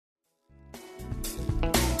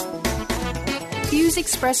views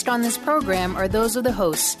expressed on this program are those of the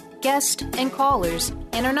hosts, guests, and callers,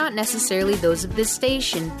 and are not necessarily those of this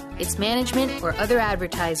station, its management, or other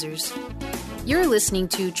advertisers. You're listening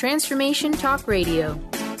to Transformation Talk Radio.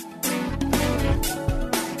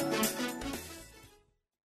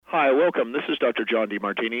 Hi, welcome. This is Dr. John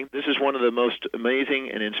DeMartini. This is one of the most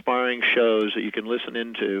amazing and inspiring shows that you can listen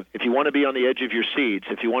into. If you want to be on the edge of your seats,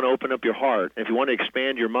 if you want to open up your heart, if you want to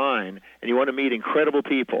expand your mind, and you want to meet incredible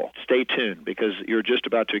people, stay tuned because you're just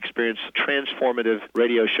about to experience a transformative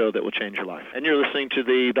radio show that will change your life. And you're listening to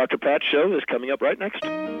the Dr. Pat Show that's coming up right next.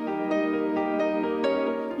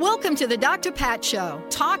 Welcome to the Dr. Pat Show.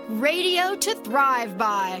 Talk radio to thrive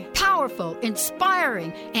by. Powerful,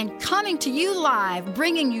 inspiring, and coming to you live,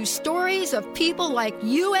 bringing you stories of people like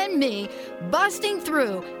you and me, busting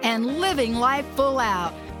through and living life full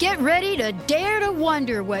out. Get ready to dare to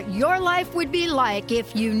wonder what your life would be like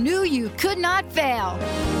if you knew you could not fail.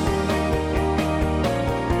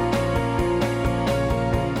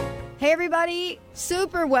 Hey, everybody.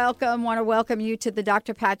 Super welcome. Want to welcome you to the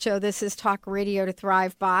Dr. Pat Show. This is Talk Radio to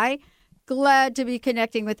Thrive By. Glad to be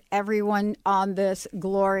connecting with everyone on this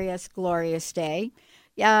glorious, glorious day.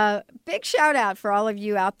 Big shout out for all of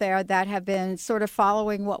you out there that have been sort of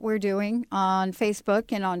following what we're doing on Facebook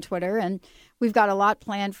and on Twitter. And we've got a lot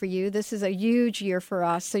planned for you. This is a huge year for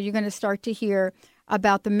us. So you're going to start to hear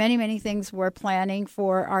about the many, many things we're planning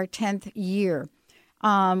for our 10th year.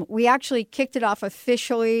 We actually kicked it off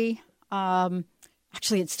officially.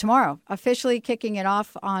 Actually, it's tomorrow, officially kicking it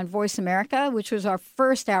off on Voice America, which was our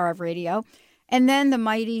first hour of radio, and then the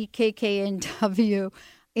mighty KKNW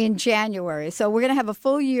in January. So we're going to have a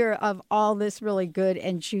full year of all this really good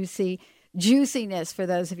and juiciness for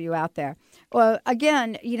those of you out there. Well,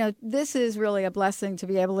 again, this is really a blessing to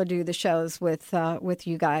be able to do the shows with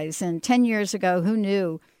you guys. And 10 years ago, who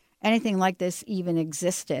knew anything like this even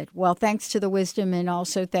existed? Well, thanks to the wisdom and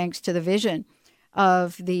also thanks to the vision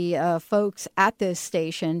of the folks at this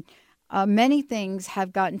station, many things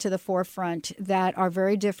have gotten to the forefront that are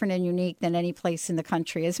very different and unique than any place in the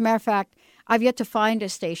country. As a matter of fact, I've yet to find a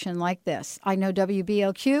station like this. I know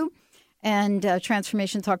WBLQ and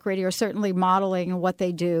Transformation Talk Radio are certainly modeling what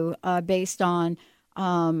they do based on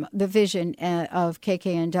the vision of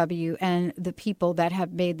KKNW and the people that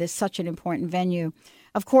have made this such an important venue.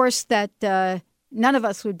 Of course, that none of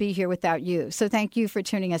us would be here without you. So thank you for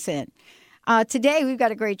tuning us in. Today, we've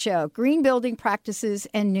got a great show, Green Building Practices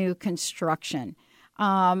and New Construction.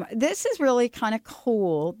 This is really kind of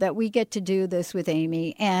cool that we get to do this with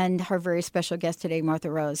Amy and her very special guest today,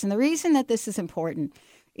 Martha Rose. And the reason that this is important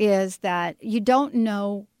is that you don't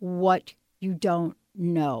know what you don't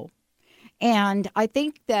know. And I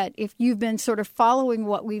think that if you've been sort of following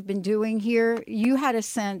what we've been doing here, you had a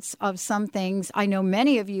sense of some things. I know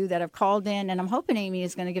many of you that have called in, and I'm hoping Amy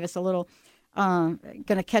is going to give us a little going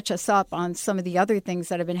to catch us up on some of the other things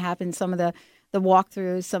that have been happening, some of the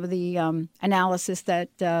walkthroughs, some of the analysis that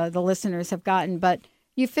the listeners have gotten. But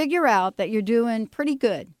you figure out that you're doing pretty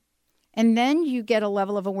good. And then you get a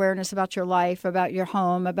level of awareness about your life, about your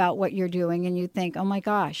home, about what you're doing. And you think, oh, my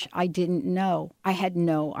gosh, I didn't know. I had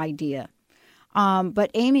no idea.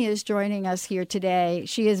 But Amy is joining us here today.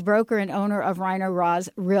 She is broker and owner of Rhino Roz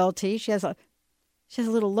Realty. She has a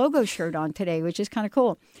little logo shirt on today, which is kind of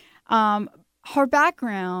cool. Her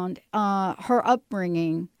background, her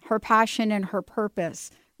upbringing, her passion, and her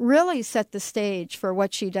purpose really set the stage for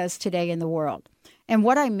what she does today in the world. And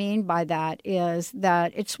what I mean by that is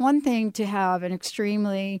that it's one thing to have an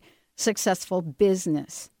extremely successful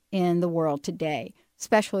business in the world today,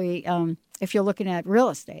 especially if you're looking at real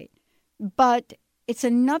estate. But it's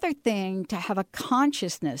another thing to have a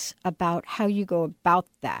consciousness about how you go about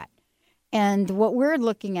that. And what we're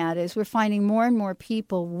looking at is we're finding more and more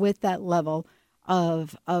people with that level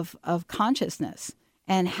of consciousness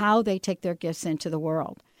and how they take their gifts into the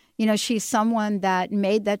world. She's someone that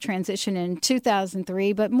made that transition in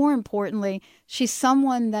 2003, but more importantly, she's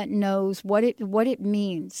someone that knows what it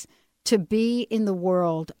means to be in the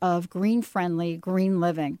world of green-friendly, green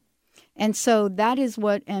living. And so that is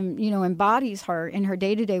what embodies her in her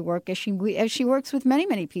day-to-day work as she works with many,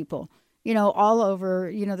 many people, all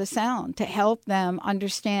over, the Sound to help them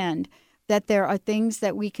understand that there are things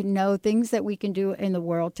that we can know, things that we can do in the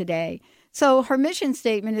world today. So her mission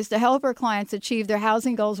statement is to help her clients achieve their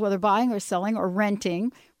housing goals, whether buying or selling or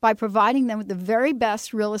renting, by providing them with the very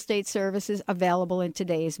best real estate services available in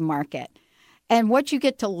today's market. And what you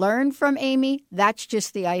get to learn from Amy, that's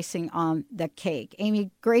just the icing on the cake.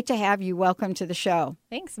 Amy, great to have you. Welcome to the show.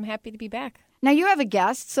 Thanks. I'm happy to be back. Now, you have a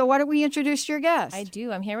guest, so why don't we introduce your guest? I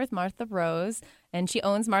do. I'm here with Martha Rose, and she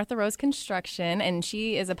owns Martha Rose Construction, and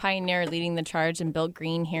she is a pioneer leading the charge in Built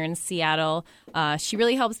Green here in Seattle. She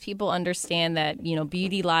really helps people understand that,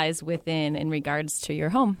 beauty lies within in regards to your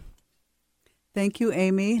home. Thank you,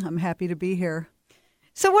 Amy. I'm happy to be here.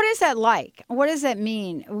 So what is that like? What does that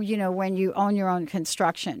mean, when you own your own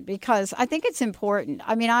construction? Because I think it's important.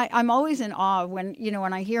 I mean, I'm always in awe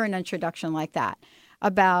when I hear an introduction like that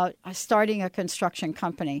about starting a construction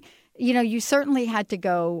company. You certainly had to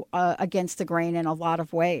go against the grain in a lot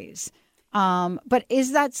of ways. But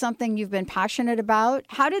is that something you've been passionate about?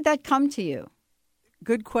 How did that come to you?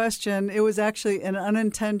 Good question. It was actually an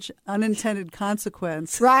unintended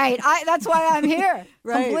consequence. Right. That's why I'm here.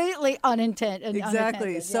 Right. Completely unintended.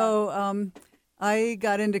 Exactly. So I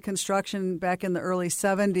got into construction back in the early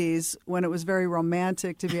 70s when it was very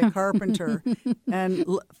romantic to be a carpenter and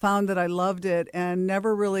found that I loved it and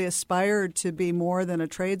never really aspired to be more than a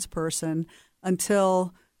tradesperson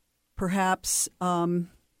until perhaps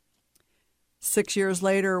 6 years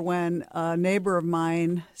later when a neighbor of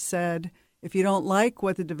mine said, if you don't like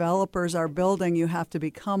what the developers are building, you have to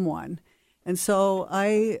become one. And so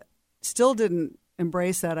I still didn't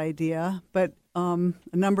embrace that idea, but a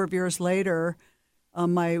number of years later,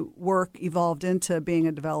 my work evolved into being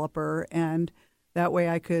a developer, and that way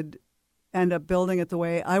I could end up building it the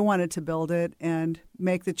way I wanted to build it and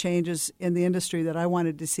make the changes in the industry that I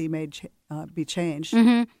wanted to see be changed.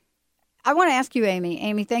 Mm-hmm. I want to ask you, Amy.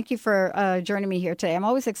 Amy, thank you for joining me here today. I'm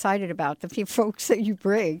always excited about the few folks that you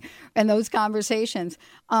bring and those conversations.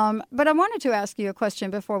 But I wanted to ask you a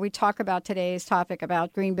question before we talk about today's topic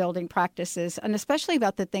about green building practices, and especially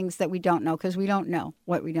about the things that we don't know, because we don't know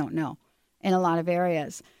what we don't know in a lot of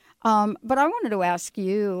areas. But I wanted to ask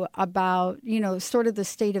you about, sort of the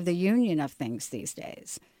state of the union of things these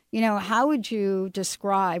days. How would you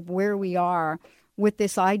describe where we are with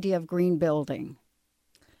this idea of green building?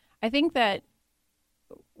 I think that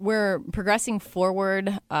we're progressing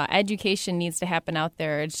forward. Education needs to happen out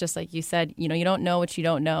there. It's just like you said, you don't know what you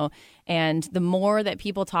don't know. And the more that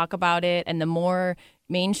people talk about it and the more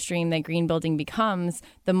mainstream that green building becomes,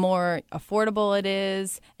 the more affordable it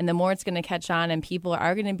is and the more it's going to catch on. And people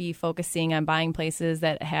are going to be focusing on buying places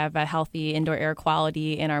that have a healthy indoor air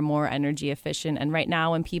quality and are more energy efficient. And right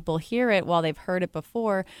now, when people hear it, while they've heard it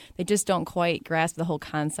before, they just don't quite grasp the whole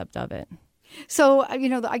concept of it. So,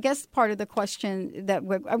 I guess part of the question that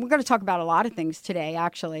we're going to talk about a lot of things today,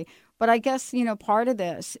 actually, but I guess, part of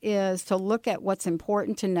this is to look at what's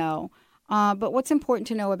important to know, but what's important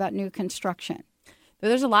to know about new construction.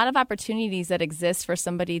 There's a lot of opportunities that exist for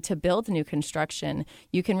somebody to build new construction.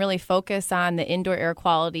 You can really focus on the indoor air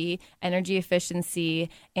quality, energy efficiency,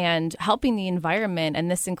 and helping the environment.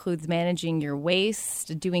 And this includes managing your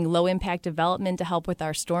waste, doing low-impact development to help with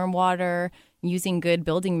our stormwater, using good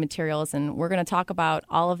building materials. And we're going to talk about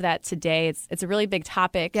all of that today. It's a really big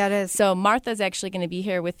topic. Yeah, it is. So Martha's actually going to be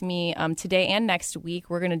here with me today and next week.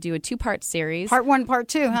 We're going to do a 2-part series. Part 1, Part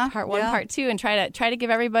 2, huh? Part 1, Part 2, and try to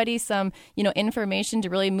give everybody some, information to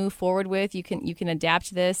really move forward with. You can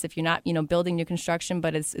adapt this if you're not, building new construction,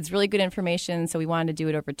 but it's really good information. So we wanted to do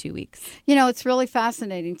it over 2 weeks. It's really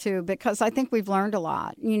fascinating too, because I think we've learned a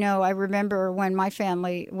lot. I remember when my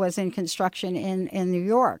family was in construction in New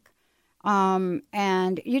York.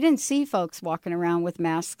 And you didn't see folks walking around with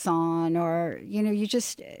masks on, or, they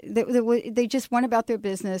just went about their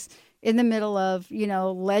business in the middle of,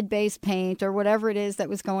 lead-based paint or whatever it is that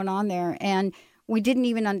was going on there. And we didn't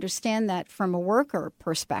even understand that from a worker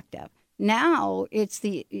perspective. Now it's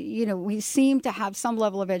we seem to have some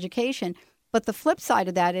level of education, but the flip side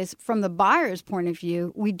of that is from the buyer's point of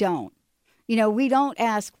view, we don't. We don't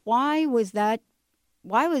ask, why was that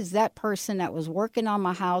person that was working on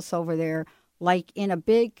my house over there like in a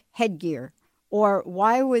big headgear? Or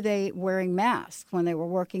why were they wearing masks when they were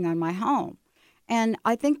working on my home? And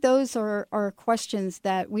I think those are questions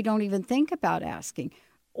that we don't even think about asking.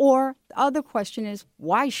 Or the other question is,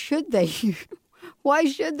 why should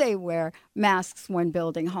they wear masks when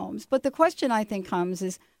building homes? But the question I think comes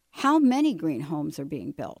is, how many green homes are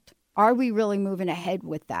being built? Are we really moving ahead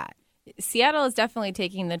with that? Seattle is definitely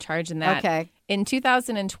taking the charge in that. Okay. In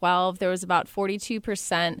 2012, there was about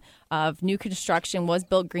 42% of new construction was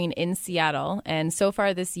built green in Seattle. And so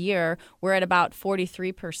far this year, we're at about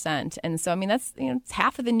 43%. And so, that's it's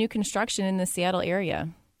half of the new construction in the Seattle area.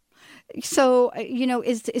 So,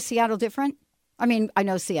 is Seattle different? I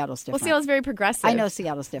know Seattle's different. Well, Seattle's very progressive. I know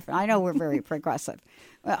Seattle's different. I know we're very progressive.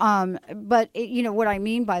 But, what I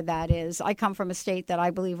mean by that is I come from a state that I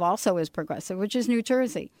believe also is progressive, which is New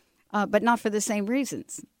Jersey. But not for the same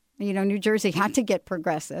reasons. New Jersey had to get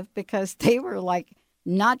progressive because they were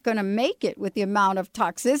not going to make it with the amount of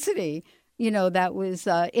toxicity, that was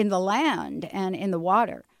in the land and in the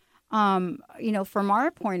water. From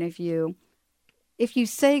our point of view, if you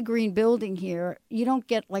say green building here, you don't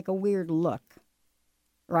get like a weird look,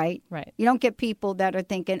 right? Right. You don't get people that are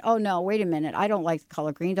thinking, oh, no, wait a minute, I don't like the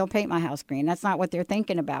color green. Don't paint my house green. That's not what they're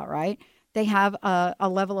thinking about, right? They have a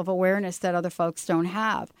level of awareness that other folks don't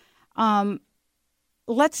have.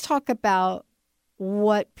 Let's talk about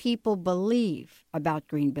what people believe about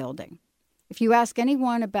green building. If you ask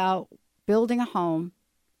anyone about building a home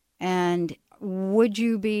and would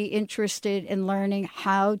you be interested in learning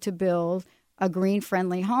how to build a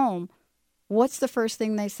green-friendly home, what's the first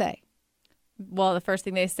thing they say? Well, the first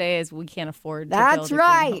thing they say is we can't afford to That's build a green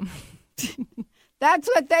right. home. That's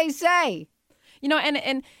what they say.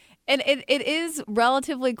 And it is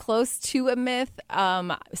relatively close to a myth.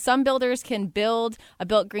 Some builders can build a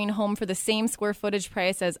built green home for the same square footage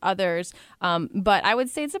price as others. But I would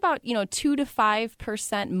say it's about 2 to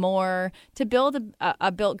 5% more to build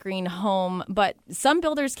a built green home. But some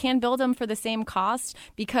builders can build them for the same cost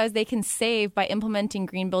because they can save by implementing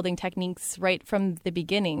green building techniques right from the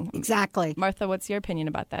beginning. Exactly. Martha, what's your opinion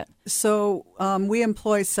about that? So we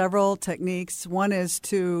employ several techniques. One is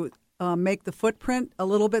to make the footprint a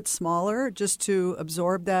little bit smaller just to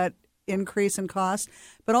absorb that increase in cost.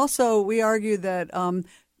 But also we argue that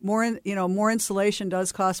more insulation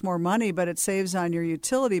does cost more money, but it saves on your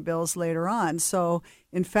utility bills later on. So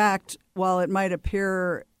in fact, while it might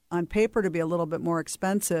appear on paper to be a little bit more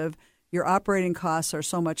expensive, your operating costs are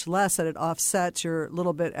so much less that it offsets your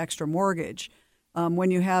little bit extra mortgage. When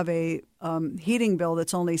you have a heating bill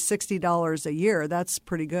that's only $60 a year, that's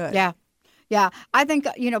pretty good. Yeah. Yeah, I think,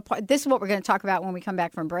 this is what we're going to talk about when we come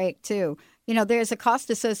back from break, too. There's a cost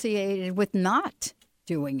associated with not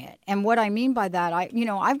doing it. And what I mean by that,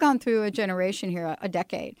 I've gone through a generation here, a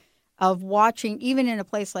decade, of watching, even in a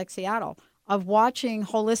place like Seattle, of watching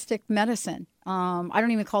holistic medicine. I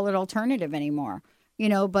don't even call it alternative anymore,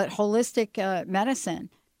 but holistic medicine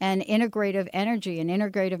and integrative energy and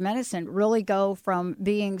integrative medicine really go from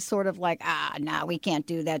being sort of like, no, we can't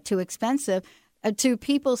do that, too expensive, to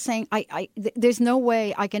people saying, there's no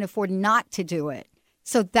way I can afford not to do it.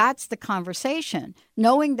 So that's the conversation.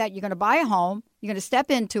 Knowing that you're going to buy a home, you're going to step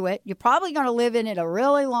into it, you're probably going to live in it a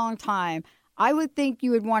really long time. I would think you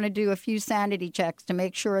would want to do a few sanity checks to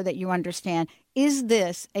make sure that you understand, is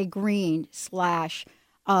this a green /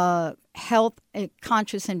 health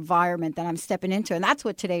conscious environment that I'm stepping into? And that's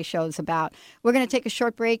what today's show is about. We're going to take a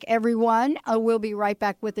short break, everyone. We'll be right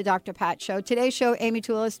back with the Dr. Pat Show. Today's show, Amy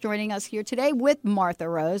Towillis joining us here today with Martha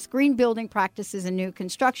Rose, Green Building Practices and New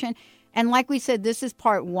Construction. And like we said, this is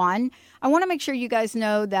part 1. I want to make sure you guys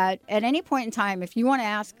know that at any point in time, if you want to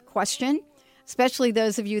ask a question, especially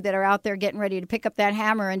those of you that are out there getting ready to pick up that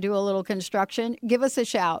hammer and do a little construction, give us a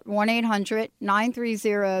shout,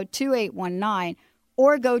 1-800-930-2819.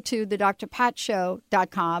 Or go to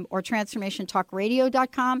thedrpatshow.com or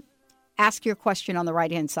transformationtalkradio.com. Ask your question on the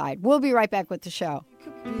right-hand side. We'll be right back with the show.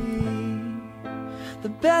 The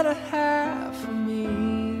better half of me,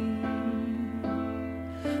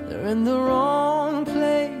 they're in the wrong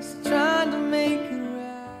place, trying to make it right.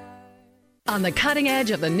 On the cutting edge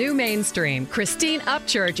of the new mainstream, Christine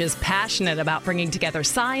Upchurch is passionate about bringing together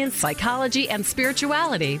science, psychology, and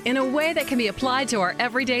spirituality in a way that can be applied to our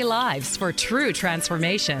everyday lives for true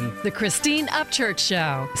transformation. The Christine Upchurch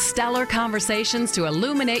Show. Stellar conversations to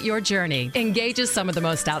illuminate your journey. Engages some of the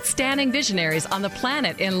most outstanding visionaries on the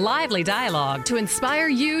planet in lively dialogue to inspire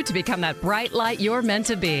you to become that bright light you're meant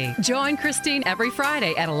to be. Join Christine every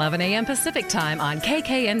Friday at 11 a.m. Pacific Time on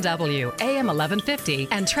KKNW, AM 1150,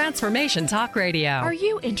 and Transformation Talk Radio. Are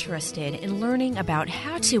you interested in learning about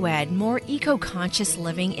how to add more eco-conscious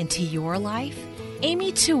living into your life?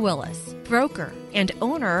 Amy Towillis, broker and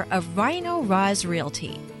owner of Rhino Roz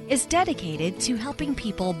Realty, is dedicated to helping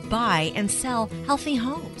people buy and sell healthy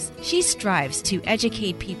homes. She strives to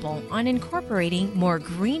educate people on incorporating more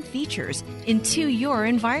green features into your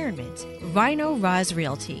environment. Rhino Roz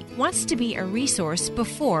Realty wants to be a resource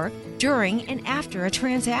before, during, and after a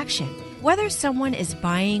transaction. Whether someone is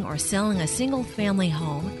buying or selling a single-family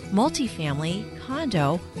home, multifamily,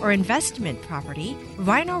 condo, or investment property,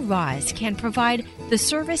 Rhino Roz can provide the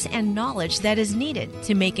service and knowledge that is needed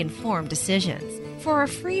to make informed decisions. For a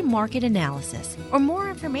free market analysis or more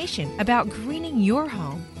information about greening your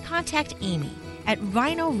home, contact Amy at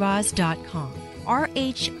rhinoroz.com,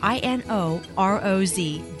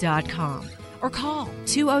 RHINOROZ.com, or call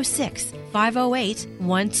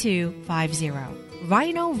 206-508-1250.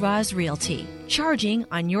 Rhino Roz Realty, charging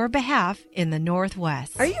on your behalf in the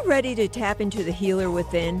Northwest. Are you ready to tap into the healer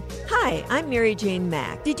within? Hi, I'm Mary Jane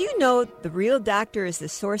Mack. Did you know the real doctor is the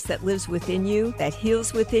source that lives within you, that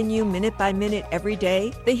heals within you minute by minute every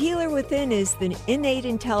day? The healer within is the innate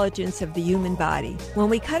intelligence of the human body. When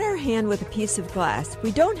we cut our hand with a piece of glass,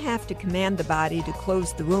 we don't have to command the body to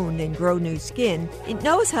close the wound and grow new skin. It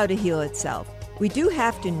knows how to heal itself. We do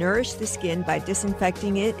have to nourish the skin by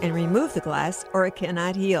disinfecting it and remove the glass, or it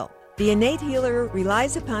cannot heal. The innate healer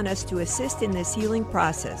relies upon us to assist in this healing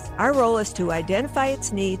process. Our role is to identify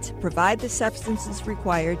its needs, provide the substances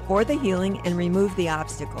required for the healing, and remove the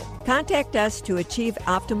obstacle. Contact us to achieve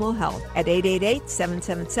optimal health at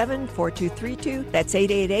 888-777-4232. That's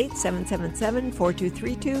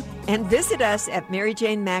 888-777-4232. And visit us at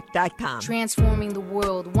maryjanemack.com. Transforming the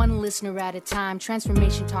world, one listener at a time.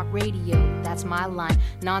 Transformation Talk Radio, that's my line.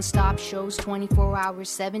 Non-stop shows, 24 hours,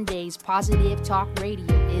 7 days. Positive Talk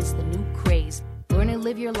Radio is the new craze. Learn and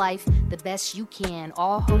live your life the best you can.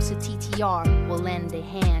 All hosts of TTR will lend a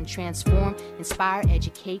hand. Transform, inspire,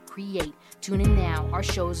 educate, create. Tune in now. Our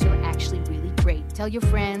shows are actually really great. Tell your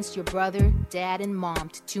friends, your brother, dad, and mom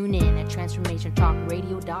to tune in at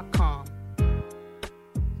TransformationTalkRadio.com.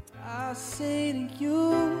 I say to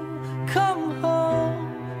you, come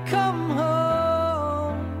home, 'cause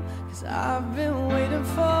I've been waiting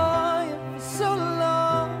for you for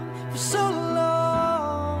so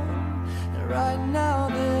long, and right now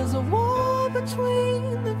there's a war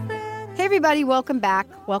between the fans. Hey, everybody, welcome back.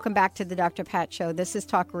 Welcome back to the Dr. Pat Show. This is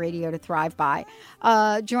Talk Radio to Thrive By.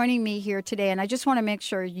 Joining me here today, and I just want to make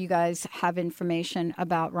sure you guys have information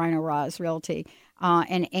about Rhino Roz Realty.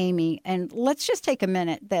 And Amy. And let's just take a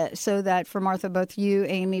minute so that for Martha, both you,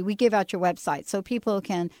 Amy, we give out your website so people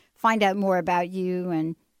can find out more about you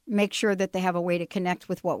and make sure that they have a way to connect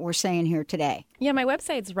with what we're saying here today. Yeah, my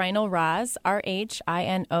website's Rhino Roz,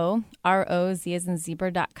 RHINO, Z as in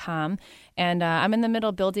zebra.com. And I'm in the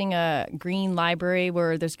middle of building a green library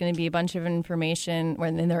where there's going to be a bunch of information,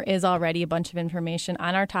 and there is already a bunch of information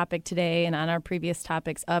on our topic today and on our previous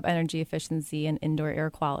topics of energy efficiency and indoor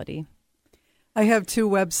air quality. I have two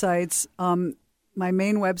websites. My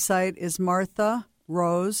main website is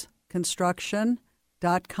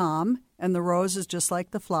martharoseconstruction.com, and the rose is just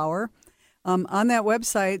like the flower. On that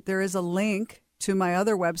website, there is a link to my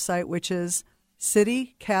other website, which is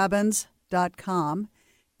citycabins.com.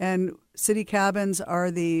 And city cabins are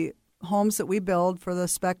the homes that we build for the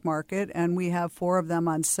spec market, and we have 4 of them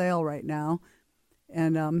on sale right now.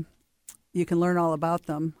 And you can learn all about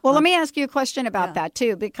them. Well, let me ask you a question about that,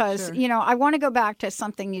 too, because, Sure. you know, I want to go back to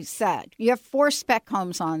something you said. You have 4 spec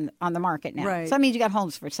homes on the market now. Right. So that means you got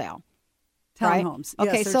homes for sale. Townhomes. Right? Yes,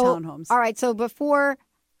 Okay, they're so, townhomes. all right, so before,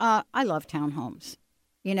 I love townhomes,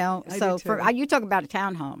 you know. I So do too. you talk about a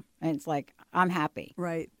townhome, and it's like, I'm happy.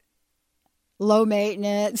 Right. Low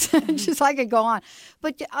maintenance, just I could go on.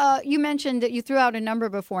 But you mentioned that you threw out a number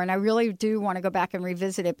before, and I really do want to go back and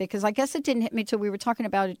revisit it because I guess it didn't hit me till we were talking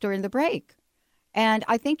about it during the break. And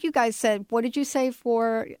I think you guys said, what did you say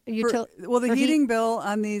for utility? Well, the heating bill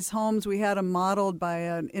on these homes, we had them modeled by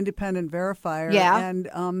an independent verifier. Yeah.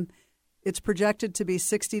 And it's projected to be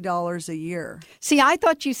 $60 a year. See, I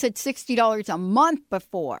thought you said $60 a month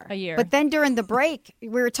before. A year. But then during the break, we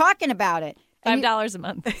were talking about it. $5 a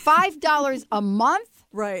month. $5 a month?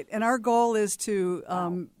 Right. And our goal is to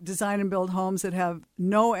design and build homes that have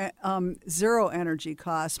zero energy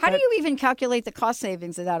costs. How do you even calculate the cost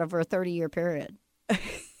savings of that over a 30-year period?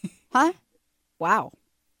 Huh? Wow.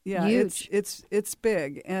 Yeah, huge. It's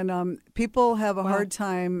big. And people have a hard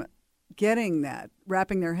time getting that,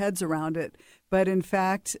 wrapping their heads around it. But in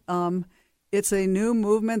fact, it's a new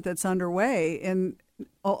movement that's underway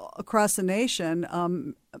across the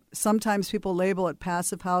nation. Sometimes people label it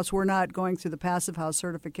passive house. We're not going through the passive house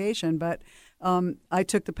certification, but I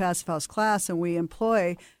took the passive house class, and we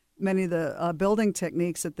employ many of the building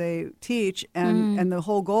techniques that they teach, and the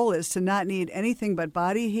whole goal is to not need anything but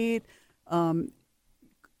body heat,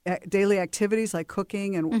 daily activities like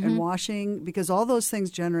cooking and washing, because all those things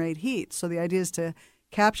generate heat. So the idea is to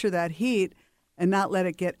capture that heat and not let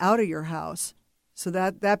it get out of your house. So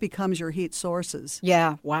that becomes your heat sources.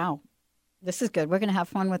 Yeah, wow. This is good. We're going to have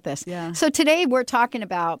fun with this. Yeah. So today we're talking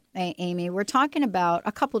about, Amy, we're talking about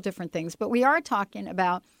a couple different things, but we are talking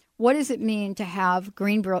about what does it mean to have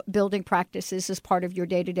green building practices as part of your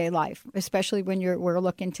day-to-day life, especially when we're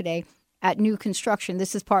looking today at new construction.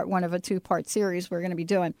 This is part 1 of a 2-part series we're going to be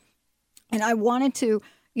doing. And I wanted to,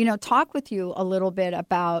 talk with you a little bit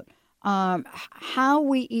about how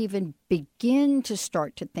we even begin to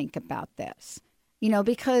start to think about this.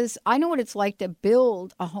 Because I know what it's like to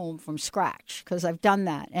build a home from scratch because I've done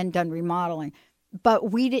that and done remodeling.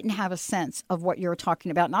 But we didn't have a sense of what you're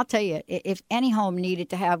talking about. And I'll tell you, if any home needed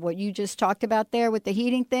to have what you just talked about there with the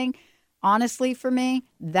heating thing, honestly, for me,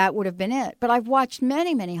 that would have been it. But I've watched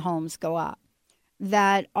many, many homes go up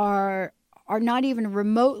that are not even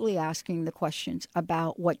remotely asking the questions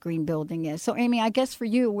about what green building is. So, Amy, I guess for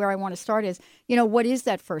you, where I want to start is, what is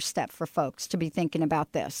that first step for folks to be thinking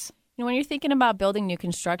about this? When you're thinking about building new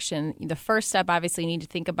construction, the first step obviously you need to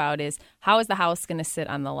think about is how is the house going to sit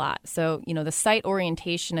on the lot? So, the site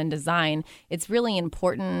orientation and design, it's really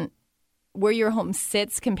important. Where your home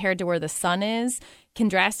sits compared to where the sun is can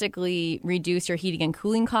drastically reduce your heating and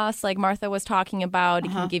cooling costs, like Martha was talking about.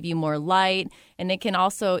 It can give you more light, and it can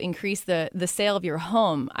also increase the sale of your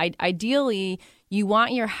home. Ideally, you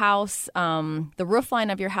want your house, the roof line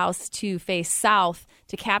of your house to face south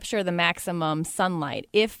to capture the maximum sunlight,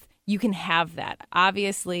 if you can have that.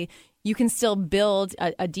 Obviously, you can still build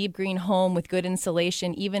a deep green home with good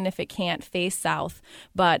insulation, even if it can't face south.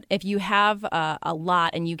 But if you have a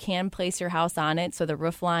lot and you can place your house on it so the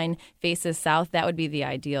roof line faces south, that would be the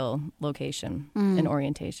ideal location and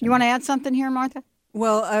orientation. You want to add something here, Martha?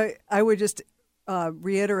 Well, I would just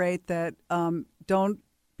reiterate that don't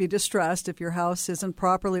be distressed if your house isn't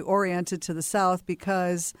properly oriented to the south,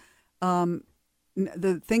 because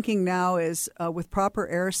the thinking now is with proper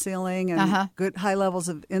air sealing and good high levels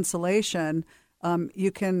of insulation,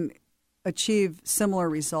 you can achieve similar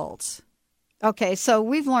results. Okay, so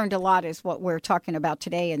we've learned a lot is what we're talking about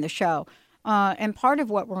today in the show. And part of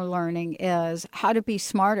what we're learning is how to be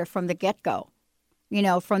smarter from the get-go,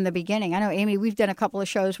 from the beginning. I know, Amy, we've done a couple of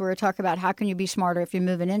shows where we talk about how can you be smarter if you're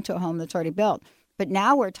moving into a home that's already built. But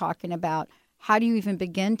now we're talking about how do you even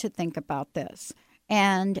begin to think about this?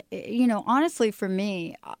 And, honestly, for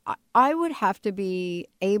me, I would have to be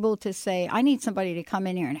able to say, I need somebody to come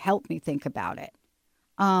in here and help me think about it.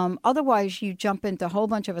 Otherwise, you jump into a whole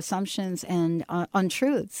bunch of assumptions and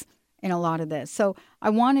untruths in a lot of this. So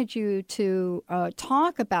I wanted you to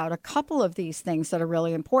talk about a couple of these things that are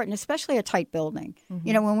really important, especially a tight building.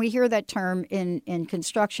 When we hear that term in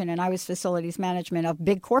construction, and I was facilities management of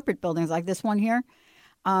big corporate buildings like this one here,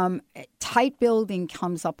 tight building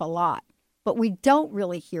comes up a lot. But we don't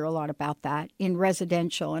really hear a lot about that in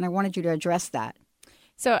residential, and I wanted you to address that.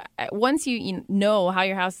 So once you know how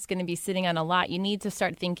your house is going to be sitting on a lot, you need to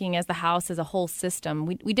start thinking as the house as a whole system.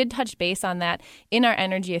 We did touch base on that in our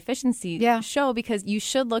energy efficiency show, because you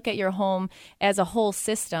should look at your home as a whole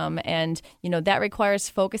system, and that requires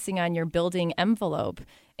focusing on your building envelope.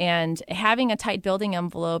 And having a tight building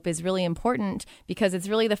envelope is really important because it's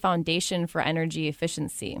really the foundation for energy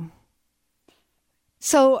efficiency.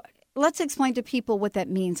 So let's explain to people what that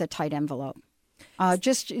means, a tight envelope,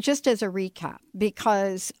 just as a recap,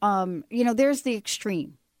 because, there's the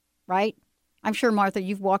extreme, right? I'm sure, Martha,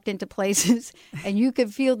 you've walked into places and you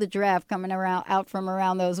could feel the draft coming out from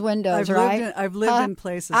around those windows, right? I've lived in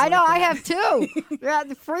places I know, like that. I have too.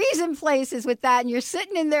 You're freezing places with that, and you're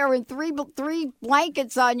sitting in there with three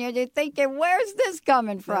blankets on you, and you're thinking, where's this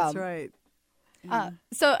coming from? That's right.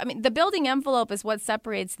 So, the building envelope is what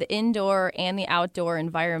separates the indoor and the outdoor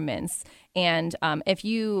environments. And if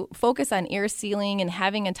you focus on air sealing and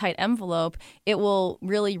having a tight envelope, it will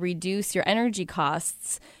really reduce your energy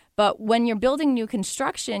costs. But when you're building new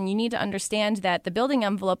construction, you need to understand that the building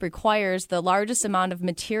envelope requires the largest amount of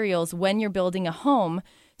materials when you're building a home.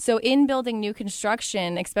 So in building new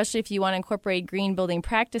construction, especially if you want to incorporate green building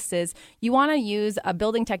practices, you want to use a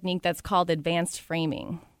building technique that's called advanced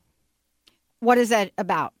framing. What is that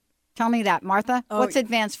about? Tell me that, Martha. What's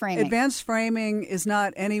advanced framing? Advanced framing is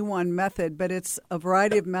not any one method, but it's a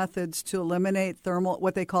variety of methods to eliminate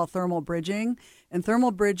what they call thermal bridging. And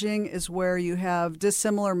thermal bridging is where you have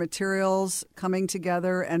dissimilar materials coming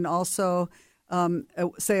together, and also,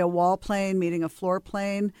 say, a wall plane meeting a floor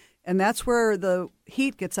plane. And that's where the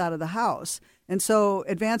heat gets out of the house. And so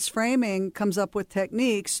advanced framing comes up with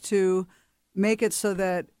techniques to make it so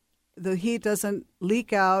that the heat doesn't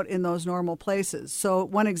leak out in those normal places. So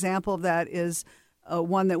one example of that is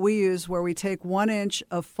one that we use, where we take 1 inch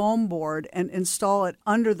of foam board and install it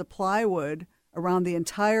under the plywood around the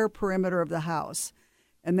entire perimeter of the house.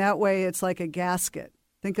 And that way it's like a gasket.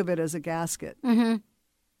 Think of it as a gasket. Mm-hmm.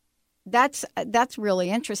 That's really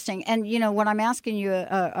interesting. And, what I'm asking you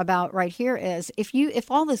about right here is if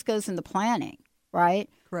all this goes in the planning, right?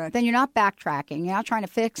 Correct. Then you're not backtracking. You're not trying to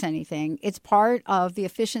fix anything. It's part of the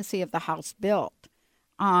efficiency of the house built,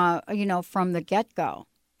 from the get-go.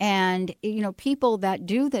 And, people that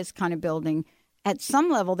do this kind of building, at some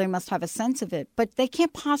level, they must have a sense of it, but they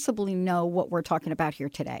can't possibly know what we're talking about here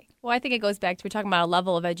today. Well, I think it goes back to we're talking about a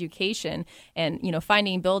level of education and,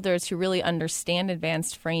 finding builders who really understand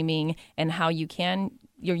advanced framing and how you can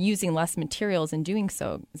you're using less materials in doing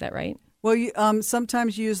so. Is that right? Well,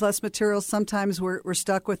 sometimes you use less materials. Sometimes we're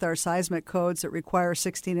stuck with our seismic codes that require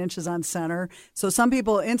 16 inches on center. So some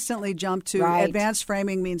people instantly jump to advanced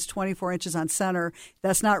framing means 24 inches on center.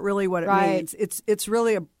 That's not really what it means. It's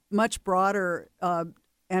really a much broader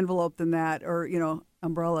envelope than that, or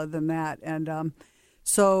umbrella than that. And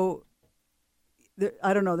so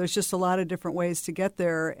I don't know. There's just a lot of different ways to get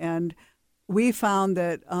there, and we found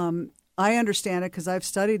that I understand it because I've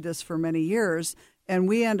studied this for many years. And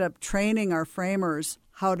we end up training our framers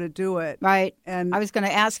how to do it. Right. And I was going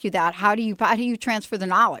to ask you that. How do you transfer the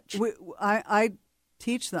knowledge? I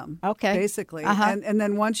teach them. Okay. Basically. And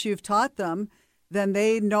then once you've taught them, then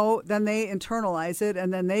they know. Then they internalize it,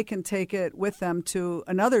 and then they can take it with them to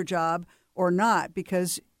another job or not.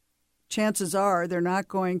 Because chances are they're not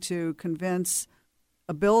going to convince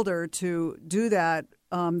a builder to do that.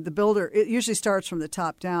 The builder, it usually starts from the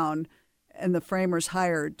top down, and the framer's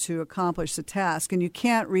hired to accomplish the task. And you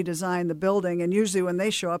can't redesign the building. And usually when they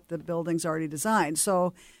show up, the building's already designed.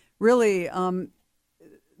 So really,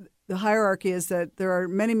 the hierarchy is that there are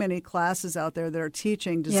many, many classes out there that are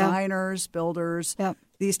teaching designers, builders,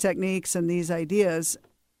 these techniques and these ideas.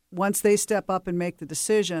 Once they step up and make the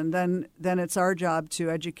decision, then it's our job to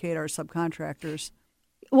educate our subcontractors.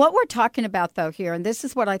 What we're talking about, though, here, and this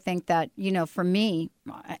is what I think that, for me,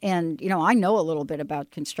 and, I know a little bit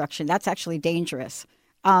about construction. That's actually dangerous.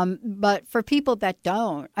 But for people that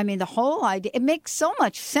don't, the whole idea, it makes so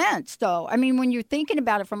much sense, though. When you're thinking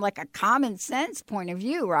about it from like a common sense point of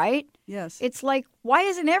view, right? Yes. It's like, why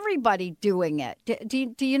isn't everybody doing it?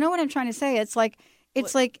 Do you know what I'm trying to say? It's like,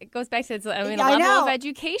 it goes back to a level of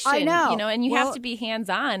education. I know. And you have to be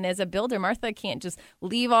hands-on as a builder. Martha can't just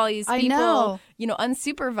leave all these people,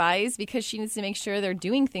 unsupervised because she needs to make sure they're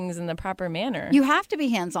doing things in the proper manner. You have to be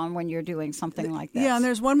hands-on when you're doing something like this. Yeah, and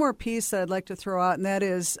there's one more piece that I'd like to throw out, and that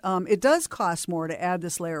is it does cost more to add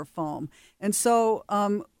this layer of foam. And so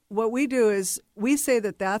what we do is we say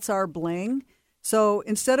that that's our bling. So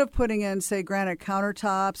instead of putting in, say, granite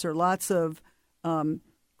countertops or lots of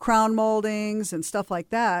crown moldings and stuff like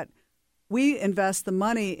that, we invest the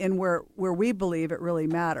money in where we believe it really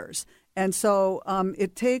matters. And so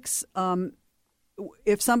it takes,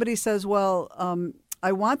 if somebody says, well,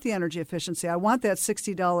 I want the energy efficiency, I want that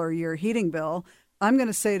 $60 a year heating bill, I'm going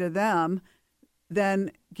to say to them, then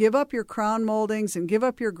give up your crown moldings and give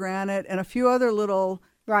up your granite and a few other little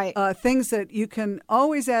things that you can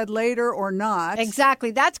always add later or not. Exactly.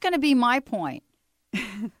 That's going to be my point.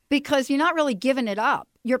 Because you're not really giving it up.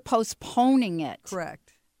 You're postponing it.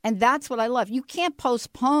 Correct. And that's what I love. You can't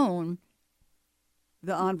postpone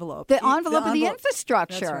the envelope. The envelope of the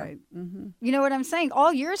infrastructure. That's right. Mm-hmm. You know what I'm saying?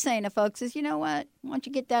 All you're saying to folks is, you know what? Why don't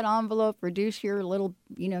you get that envelope, reduce your little,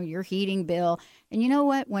 your heating bill. And you know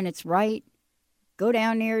what? When it's right, go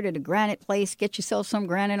down there to the granite place, get yourself some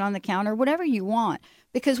granite on the counter, whatever you want.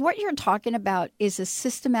 Because what you're talking about is a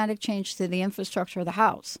systematic change to the infrastructure of the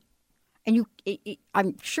house. And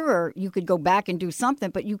I'm sure you could go back and do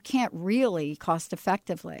something, but you can't really cost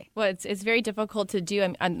effectively. Well, it's very difficult to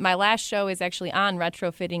do. My last show is actually on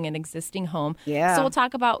retrofitting an existing home. Yeah. So we'll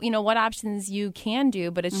talk about, what options you can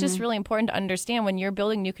do, but it's just really important to understand when you're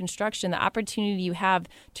building new construction, the opportunity you have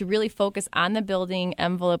to really focus on the building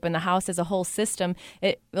envelope and the house as a whole system.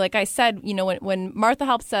 Like I said, when Martha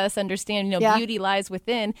helps us understand, beauty lies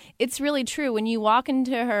within, it's really true. When you walk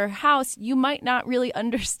into her house, you might not really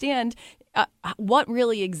understand what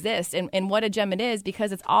really exists and what a gem it is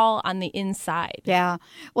because it's all on the inside. Yeah.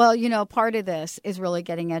 Well, part of this is really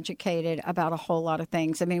getting educated about a whole lot of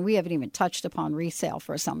things. We haven't even touched upon resale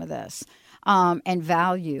for some of this and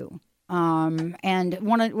value. And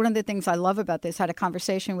one of the things I love about this, I had a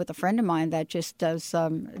conversation with a friend of mine that just does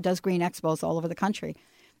green expos all over the country.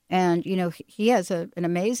 And, he has an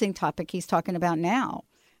amazing topic he's talking about now.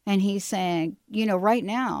 And he's saying, right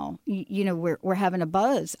now, we're having a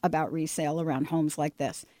buzz about resale around homes like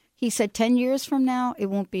this. He said 10 years from now, it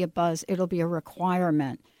won't be a buzz. It'll be a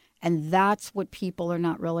requirement. And that's what people are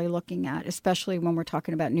not really looking at, especially when we're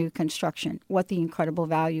talking about new construction, what the incredible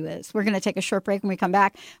value is. We're going to take a short break when we come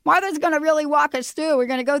back. Martha's going to really walk us through. We're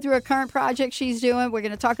going to go through a current project she's doing. We're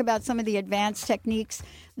going to talk about some of the advanced techniques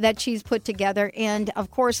that she's put together. And, of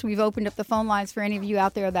course, we've opened up the phone lines for any of you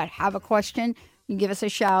out there that have a question. You can give us a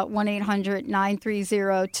shout,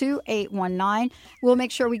 1-800-930-2819. We'll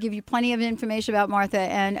make sure we give you plenty of information about Martha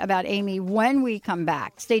and about Amy when we come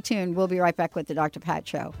back. Stay tuned. We'll be right back with the Dr. Pat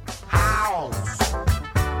Show.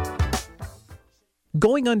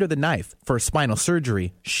 Going under the knife for spinal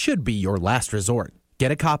surgery should be your last resort.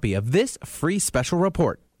 Get a copy of this free special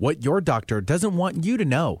report, What Your Doctor Doesn't Want You to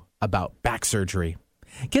Know About Back Surgery.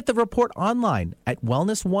 Get the report online at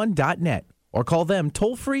wellness1.net or call them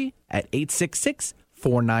toll-free at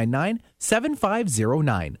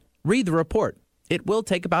 866-499-7509. Read the report. It will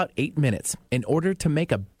take about 8 minutes in order to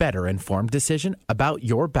make a better informed decision about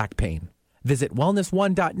your back pain. Visit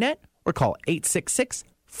wellness1.net or call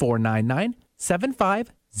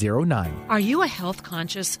 866-499-7509. Are you a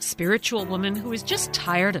health-conscious, spiritual woman who is just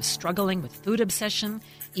tired of struggling with food obsession,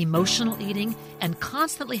 emotional eating, and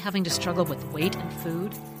constantly having to struggle with weight and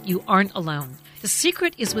food? You aren't alone. The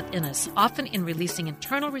secret is within us, often in releasing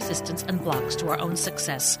internal resistance and blocks to our own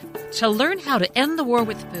success. To learn how to end the war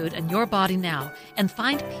with food and your body now and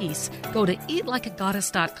find peace, go to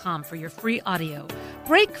eatlikeagoddess.com for your free audio.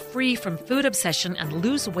 Break free from food obsession and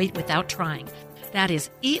lose weight without trying. That is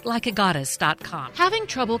eatlikeagoddess.com. Having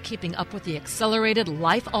trouble keeping up with the accelerated,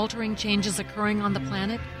 life-altering changes occurring on the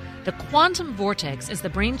planet? The quantum vortex is the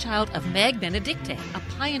brainchild of Meg Benedicte, a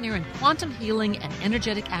pioneer in quantum healing and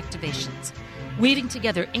energetic activations. Weaving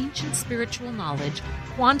together ancient spiritual knowledge,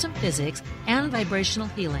 quantum physics, and vibrational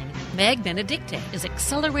healing, Meg Benedicte is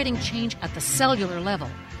accelerating change at the cellular level.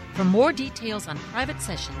 For more details on private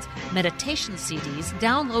sessions, meditation CDs,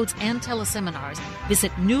 downloads, and teleseminars,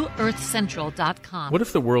 visit newearthcentral.com. What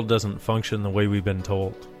if the world doesn't function the way we've been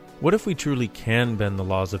told? What if we truly can bend the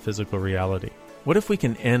laws of physical reality? What if we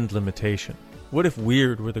can end limitation? What if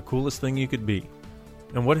weird were the coolest thing you could be?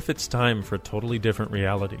 And what if it's time for a totally different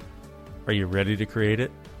reality? Are you ready to create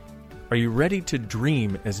it? Are you ready to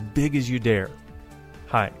dream as big as you dare?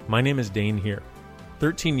 Hi, my name is Dane here.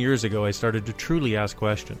 13 years ago, I started to truly ask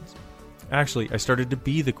questions. Actually, I started to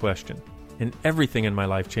be the question, and everything in my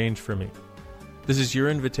life changed for me. This is your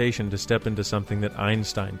invitation to step into something that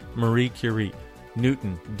Einstein, Marie Curie,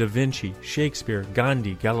 Newton, Da Vinci, Shakespeare,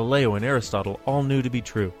 Gandhi, Galileo, and Aristotle all knew to be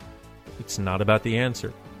true. It's not about the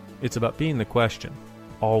answer. It's about being the question,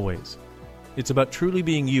 always. It's about truly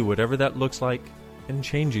being you, whatever that looks like, and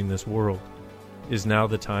changing this world. Is now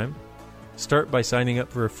the time? Start by signing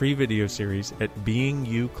up for a free video series at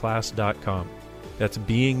beingyouclass.com. That's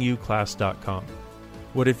beingyouclass.com.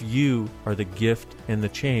 What if you are the gift and the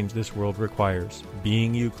change this world requires?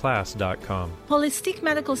 beingyouclass.com. Holistic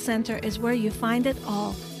Medical Center is where you find it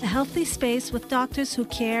all. A healthy space with doctors who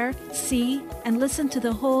care, see, and listen to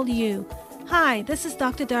the whole you. Hi, this is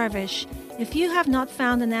Dr. Darvish. If you have not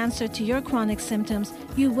found an answer to your chronic symptoms,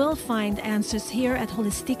 you will find answers here at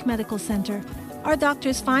Holistic Medical Center. Our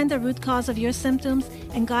doctors find the root cause of your symptoms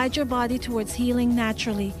and guide your body towards healing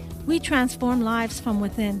naturally. We transform lives from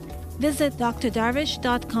within. Visit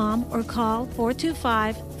drdarvish.com or call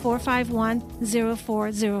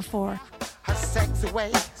 425-451-0404. Her sexy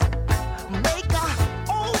ways make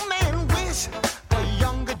a old man wish for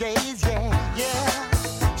younger days, yeah,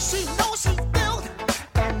 yeah. She knows she's built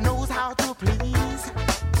and knows how to please.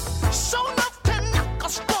 Show enough to knock a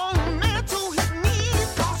strong man to his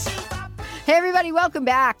knees. Hey, everybody, welcome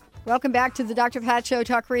back. Welcome back to the Dr. Pat Show,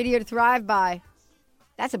 Talk Radio to Thrive By.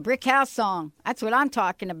 That's a Brick House song. That's what I'm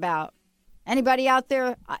talking about. Anybody out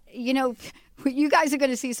there, you guys are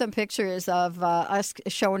going to see some pictures of us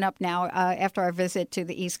showing up now after our visit to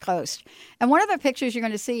the East Coast. And one of the pictures you're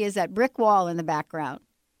going to see is that brick wall in the background.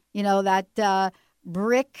 You know, that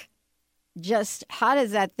brick, just how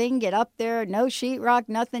does that thing get up there? No sheetrock,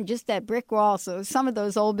 nothing, just that brick wall. So some of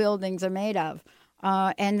those old buildings are made of.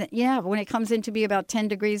 And yeah, when it comes in to be about 10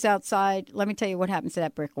 degrees outside, let me tell you what happens to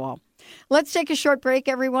that brick wall. Let's take a short break,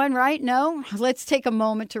 everyone, right? No? Let's take a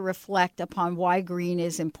moment to reflect upon why green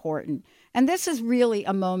is important. And this is really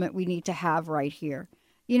a moment we need to have right here.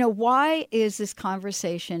 You know, why is this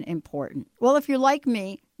conversation important? Well, if you're like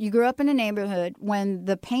me, you grew up in a neighborhood when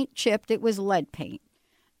the paint chipped, it was lead paint.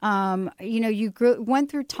 You went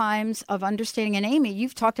through times of understanding. And Amy,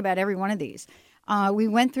 you've talked about every one of these. We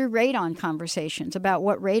went through radon conversations about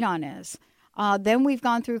what radon is. Then we've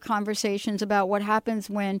gone through conversations about what happens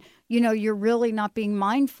when, you're really not being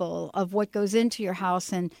mindful of what goes into your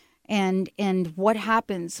house and what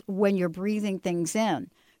happens when you're breathing things in.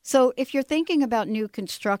 So if you're thinking about new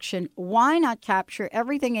construction, why not capture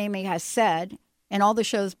everything Amy has said and all the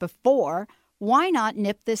shows before? Why not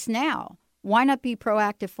nip this now? Why not be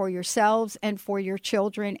proactive for yourselves and for your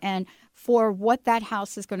children and for what that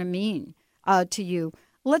house is going to mean to you?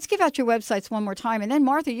 Let's give out your websites one more time. And then,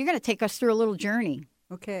 Martha, you're going to take us through a little journey.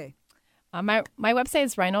 Okay. My website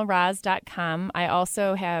is rhinoraz.com. I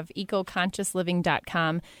also have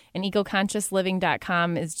ecoconsciousliving.com. And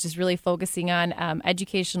ecoconsciousliving.com is just really focusing on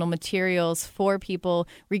educational materials for people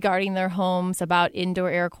regarding their homes, about indoor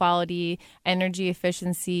air quality, energy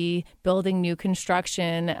efficiency, building new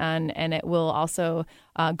construction, and it will also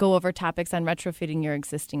go over topics on retrofitting your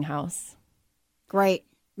existing house. Great.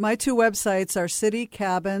 My two websites are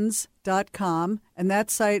citycabins.com, and that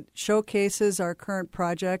site showcases our current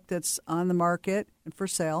project that's on the market and for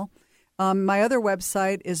sale. My other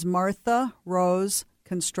website is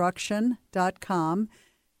martharoseconstruction.com,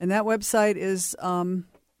 and that website is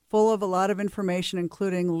full of a lot of information,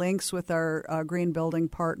 including links with our green building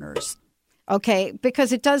partners. Okay,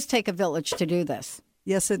 because it does take a village to do this.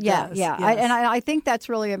 Yes, it Yeah. does. Yes. I think that's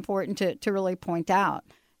really important to really point out.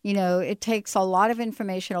 You know, it takes a lot of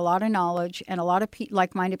information, a lot of knowledge, and a lot of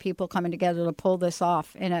like-minded people coming together to pull this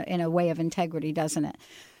off in a way of integrity, doesn't it?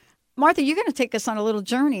 Martha, you're going to take us on a little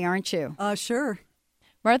journey, aren't you? Sure.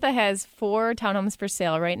 Martha has 4 townhomes for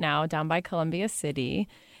sale right now down by Columbia City.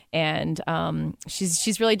 And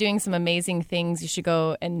she's really doing some amazing things. You should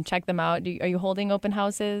go and check them out. Are you holding open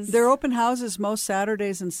houses? They're open houses most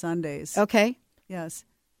Saturdays and Sundays. Okay. Yes.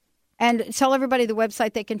 And tell everybody the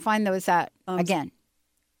website they can find those at again.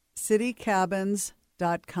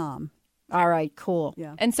 citycabins.com. All right, cool.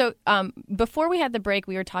 Yeah. And so before we had the break,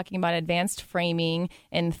 we were talking about advanced framing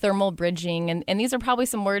and thermal bridging, and these are probably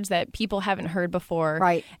some words that people haven't heard before.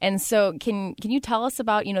 Right. And so can you tell us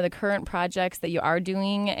about, the current projects that you are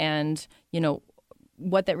doing and,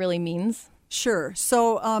 what that really means? Sure.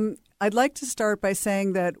 So I'd like to start by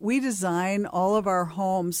saying that we design all of our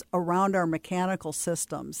homes around our mechanical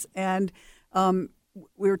systems. And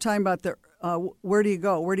we were talking about where do you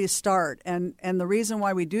go? Where do you start? And the reason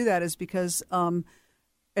why we do that is because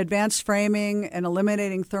advanced framing and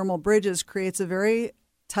eliminating thermal bridges creates a very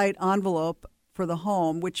tight envelope for the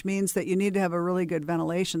home, which means that you need to have a really good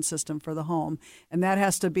ventilation system for the home. And that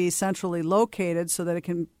has to be centrally located so that it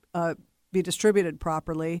can be distributed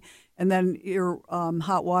properly. And then your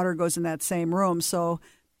hot water goes in that same room. So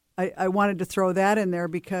I wanted to throw that in there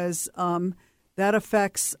because that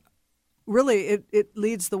affects really, it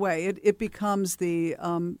leads the way. It becomes the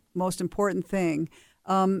most important thing.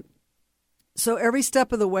 So every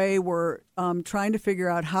step of the way, we're trying to figure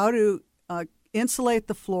out how to insulate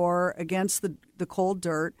the floor against the cold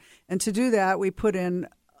dirt. And to do that, we put in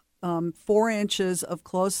 4 inches of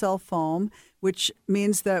closed-cell foam, which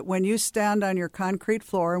means that when you stand on your concrete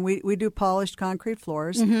floor, and we do polished concrete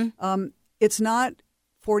floors, it's not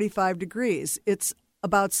 45 degrees. It's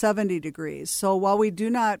about 70 degrees. So while we do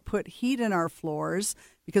not put heat in our floors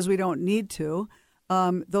because we don't need to,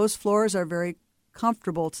 those floors are very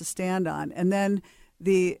comfortable to stand on. And then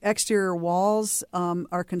the exterior walls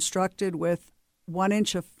are constructed with 1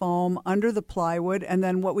 inch of foam under the plywood, and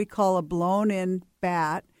then what we call a blown-in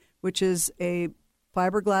bat, which is a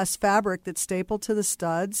fiberglass fabric that's stapled to the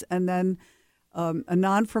studs, and then a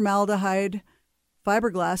non-formaldehyde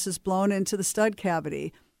fiberglass is blown into the stud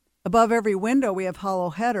cavity. Above every window, we have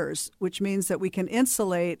hollow headers, which means that we can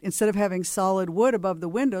insulate. Instead of having solid wood above the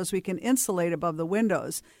windows, we can insulate above the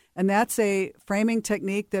windows. And that's a framing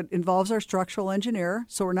technique that involves our structural engineer.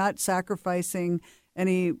 So we're not sacrificing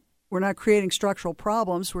we're not creating structural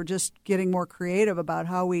problems. We're just getting more creative about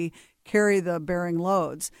how we carry the bearing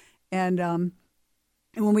loads. And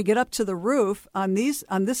when we get up to the roof on this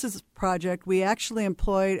project, we actually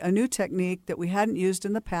employed a new technique that we hadn't used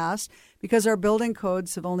in the past because our building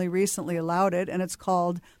codes have only recently allowed it, and it's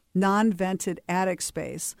called non-vented attic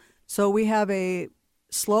space. So we have a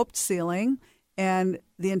sloped ceiling, and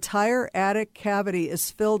the entire attic cavity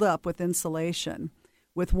is filled up with insulation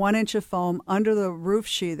with 1 inch of foam under the roof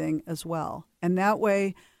sheathing as well. And that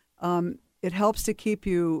way it helps to keep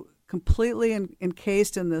you completely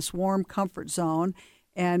encased in this warm comfort zone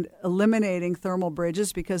and eliminating thermal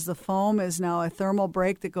bridges because the foam is now a thermal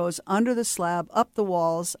break that goes under the slab, up the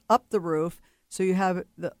walls, up the roof. So you have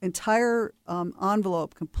the entire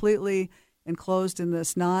envelope completely enclosed in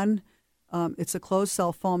this it's a closed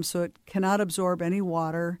cell foam, so it cannot absorb any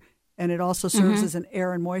water, and it also serves as an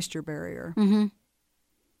air and moisture barrier. Mm-hmm.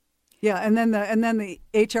 Yeah, and then the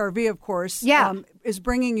HRV, of course, is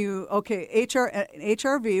bringing you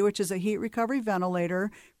HRV, which is a heat recovery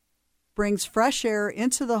ventilator, brings fresh air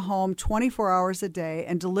into the home 24 hours a day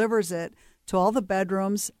and delivers it to all the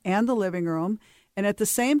bedrooms and the living room. And at the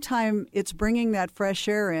same time it's bringing that fresh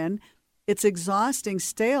air in, it's exhausting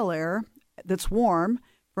stale air that's warm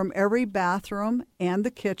from every bathroom and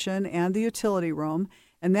the kitchen and the utility room.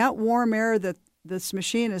 And that warm air that this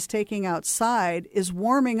machine is taking outside is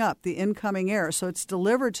warming up the incoming air. So it's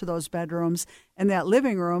delivered to those bedrooms and that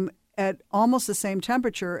living room at almost the same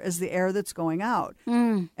temperature as the air that's going out.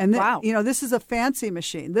 And wow. This is a fancy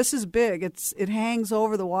machine. This is big. It hangs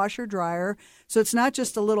over the washer dryer. So it's not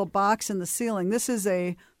just a little box in the ceiling. This is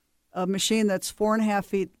a machine that's 4.5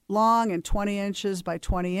 feet long and 20 inches by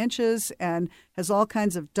 20 inches and has all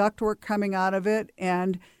kinds of ductwork coming out of it.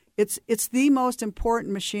 And It's the most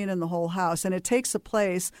important machine in the whole house, and it takes the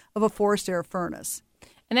place of a forced air furnace.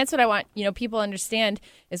 And that's what I want people to understand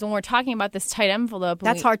is when we're talking about this tight envelope.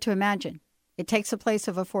 That's hard to imagine. It takes the place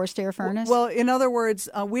of a forced air furnace? Well, in other words,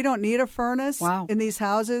 we don't need a furnace in these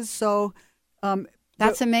houses, so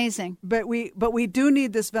that's amazing. But we do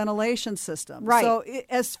need this ventilation system. Right. So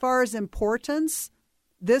as far as importance,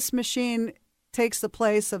 this machine takes the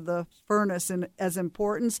place of the furnace as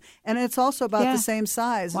importance, and it's also about the same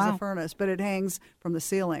size as a furnace, but it hangs from the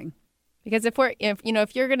ceiling. Because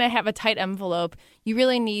if you're going to have a tight envelope, you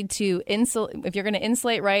really need to insulate. If you're going to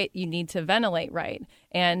insulate right, you need to ventilate right.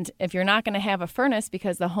 And if you're not going to have a furnace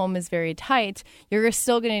because the home is very tight, you're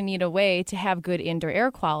still going to need a way to have good indoor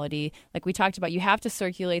air quality. Like we talked about, you have to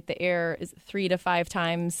circulate the air 3 to 5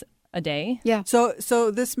 times a day. Yeah.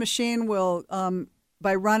 So this machine will,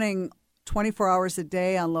 by running 24 hours a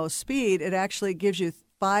day on low speed, it actually gives you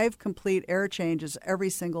 5 complete air changes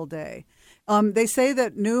every single day. They say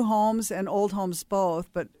that new homes and old homes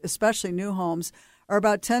both, but especially new homes, are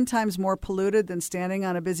about 10 times more polluted than standing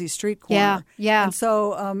on a busy street corner. Yeah. And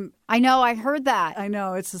so I know, I heard that. I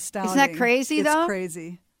know, it's astounding. Isn't that crazy, though? It's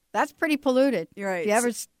crazy. That's pretty polluted. You're right. If you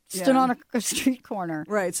ever stood on a street corner.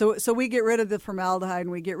 Right. So we get rid of the formaldehyde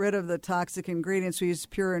and we get rid of the toxic ingredients. We use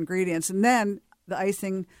pure ingredients. And then the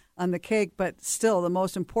icing on the cake, but still the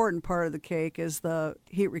most important part of the cake is the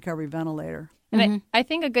heat recovery ventilator. And I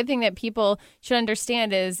think a good thing that people should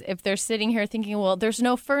understand is if they're sitting here thinking, well, there's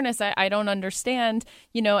no furnace, I don't understand,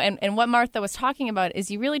 and what Martha was talking about is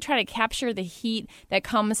you really try to capture the heat that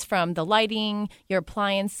comes from the lighting, your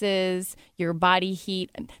appliances, your body heat.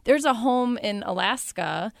 There's a home in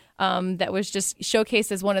Alaska that was just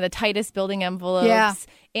showcased as one of the tightest building envelopes,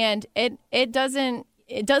 and it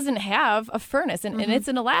doesn't have a furnace, and it's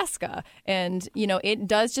in Alaska, and it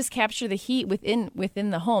does just capture the heat within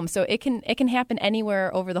the home. So it can happen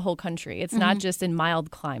anywhere over the whole country. It's not just in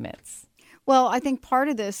mild climates. Well, I think part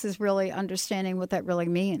of this is really understanding what that really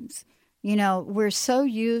means. We're so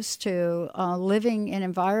used to living in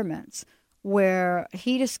environments where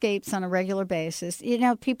heat escapes on a regular basis.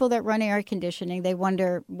 People that run air conditioning, they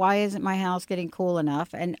wonder, why isn't my house getting cool enough?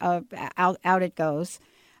 And out it goes.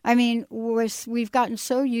 I mean, we've gotten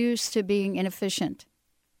so used to being inefficient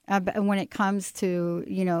when it comes to,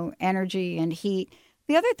 energy and heat.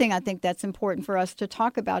 The other thing I think that's important for us to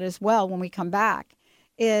talk about as well when we come back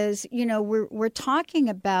is, we're talking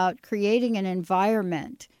about creating an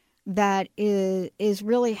environment that is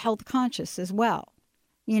really health conscious as well.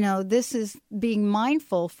 This is being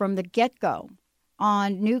mindful from the get-go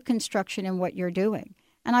on new construction and what you're doing.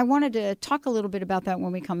 And I wanted to talk a little bit about that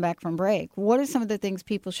when we come back from break. What are some of the things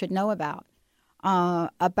people should know about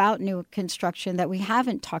new construction that we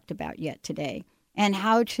haven't talked about yet today, and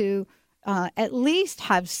how to at least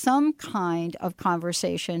have some kind of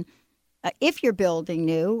conversation if you're building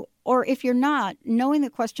new, or if you're not, knowing the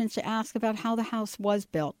questions to ask about how the house was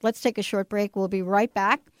built. Let's take a short break. We'll be right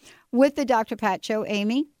back with the Dr. Pat Show.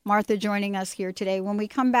 Amy, Martha joining us here today. When we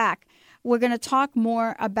come back, we're going to talk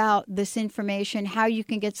more about this information, how you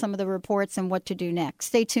can get some of the reports, and what to do next.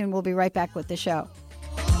 Stay tuned. We'll be right back with the show.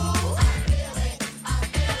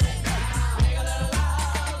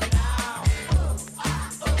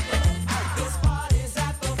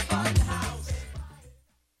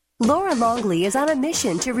 Laura Longley is on a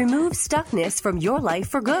mission to remove stuckness from your life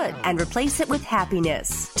for good and replace it with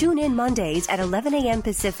happiness. Tune in Mondays at 11 a.m.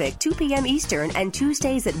 Pacific, 2 p.m. Eastern, and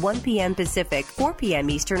Tuesdays at 1 p.m. Pacific, 4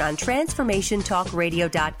 p.m. Eastern on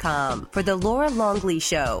TransformationTalkRadio.com for The Laura Longley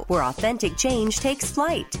Show, where authentic change takes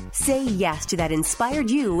flight. Say yes to that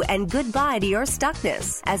inspired you and goodbye to your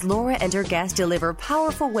stuckness as Laura and her guests deliver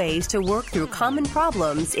powerful ways to work through common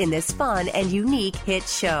problems in this fun and unique hit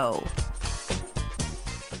show.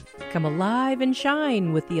 Come alive and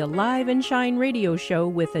shine with the Alive and Shine radio show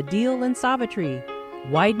with Adil and Savitri.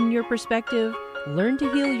 Widen your perspective, learn to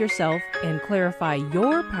heal yourself, and clarify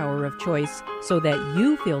your power of choice so that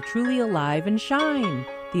you feel truly alive and shine.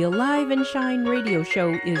 The Alive and Shine radio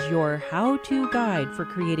show is your how-to guide for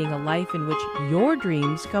creating a life in which your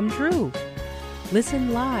dreams come true.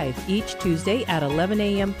 Listen live each Tuesday at 11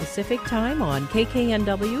 a.m. Pacific Time on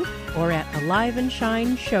KKNW or at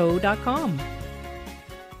aliveandshineshow.com.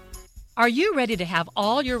 Are you ready to have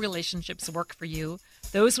all your relationships work for you?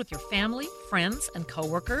 Those with your family, friends, and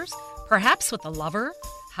coworkers? Perhaps with a lover?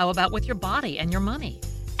 How about with your body and your money?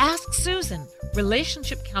 Ask Susan,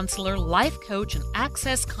 relationship counselor, life coach, and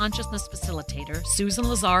access consciousness facilitator. Susan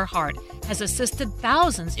Lazar-Hart has assisted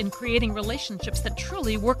thousands in creating relationships that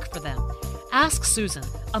truly work for them. Ask Susan,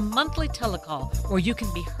 a monthly telecall where you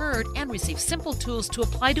can be heard and receive simple tools to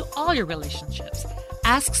apply to all your relationships.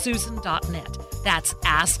 AskSusan.net. That's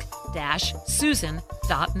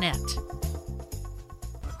ask-susan.net.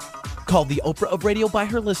 Called the Oprah of radio by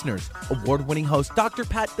her listeners, award-winning host Dr.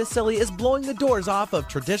 Pat Baccili is blowing the doors off of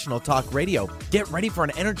traditional talk radio. Get ready for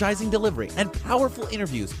an energizing delivery and powerful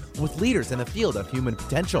interviews with leaders in the field of human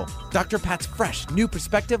potential. Dr. Pat's fresh, new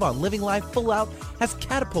perspective on living life full out has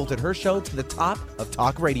catapulted her show to the top of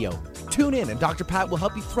talk radio. Tune in and Dr. Pat will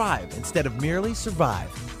help you thrive instead of merely survive.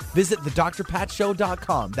 Visit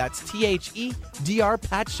thedrpatshow.com. That's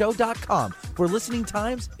THEDRPatshow.com for listening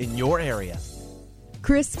times in your area.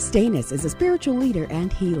 Chris Stanis is a spiritual leader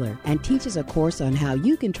and healer and teaches a course on how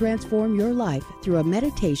you can transform your life through a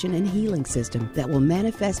meditation and healing system that will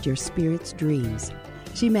manifest your spirit's dreams.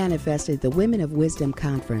 She manifested the Women of Wisdom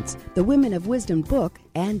Conference, the Women of Wisdom book,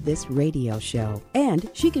 and this radio show. And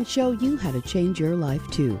she can show you how to change your life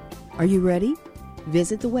too. Are you ready?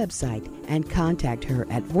 Visit the website and contact her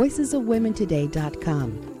at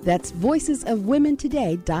voicesofwomentoday.com. That's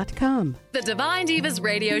voicesofwomentoday.com. The Divine Divas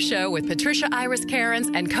radio show with Patricia Iris Cairns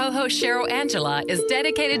and co-host Cheryl Angela is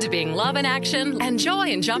dedicated to being love in action and joy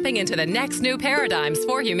in jumping into the next new paradigms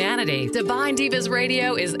for humanity. Divine Divas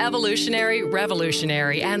radio is evolutionary,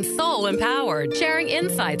 revolutionary, and soul-empowered, sharing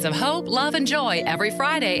insights of hope, love, and joy every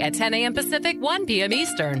Friday at 10 a.m. Pacific, 1 p.m.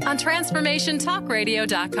 Eastern on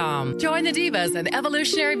TransformationTalkRadio.com. Join the Divas and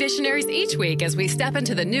evolutionary visionaries each week as we step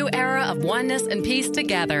into the new era of oneness and peace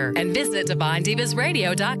together. And visit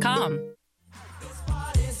DivineDivasRadio.com.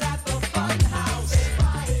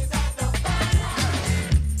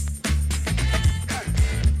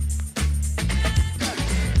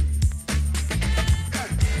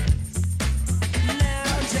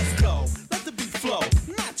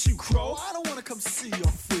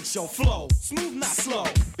 Show flow, smooth not slow.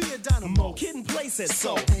 Be a dynamo, hidden places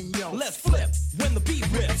so. And yo, let's flip when the beat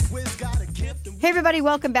rips. Hey everybody,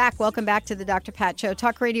 welcome back. Welcome back to the Dr. Pat Show,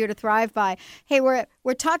 talk radio to thrive by. Hey, we're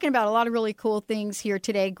talking about a lot of really cool things here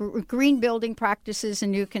today. Green building practices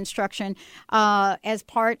and new construction as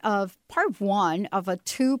part one of a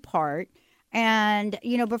two-part. And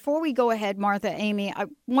before we go ahead, Martha, Amy,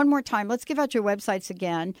 one more time, let's give out your websites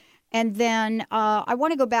again. And then I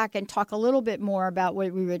want to go back and talk a little bit more about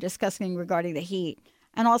what we were discussing regarding the heat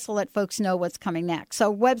and also let folks know what's coming next.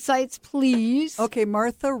 So websites, please. Okay,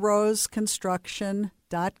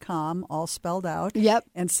 MarthaRoseConstruction.com, all spelled out. Yep.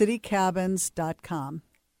 And citycabins.com.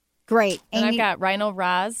 Great. And I've got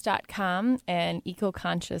rhinoraz.com and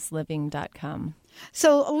ecoconsciousliving.com.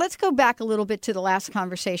 So let's go back a little bit to the last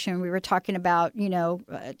conversation. We were talking about, your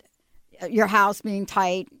house being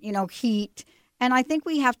tight, heat. And I think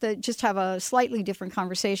we have to just have a slightly different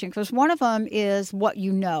conversation because one of them is what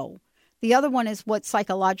you know. The other one is what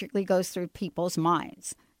psychologically goes through people's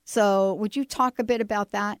minds. So would you talk a bit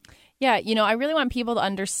about that? Yeah, I really want people to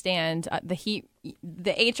understand the heat,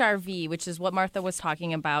 the HRV, which is what Martha was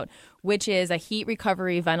talking about, which is a heat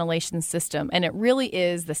recovery ventilation system. And it really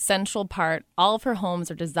is the central part. All of her homes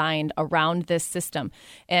are designed around this system.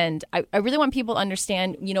 And I really want people to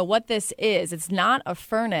understand, what this is. It's not a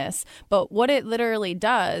furnace, but what it literally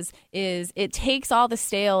does is it takes all the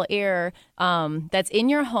stale air that's in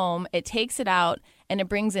your home, it takes it out, and it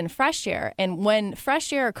brings in fresh air. And when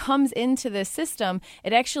fresh air comes into this system,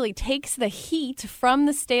 it actually takes the heat from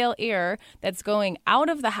the stale air that's going out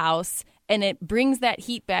of the house and it brings that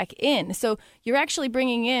heat back in. So you're actually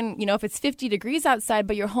bringing in, if it's 50 degrees outside,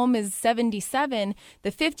 but your home is 77,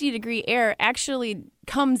 the 50-degree air actually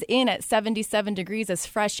comes in at 77 degrees as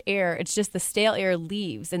fresh air. It's just the stale air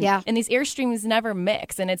leaves. And, and these air streams never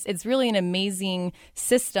mix. And it's really an amazing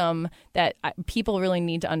system that people really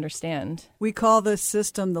need to understand. We call this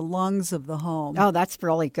system the lungs of the home. Oh, that's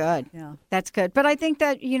really good. Yeah. That's good. But I think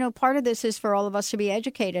that, part of this is for all of us to be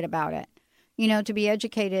educated about it. To be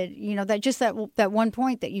educated, that one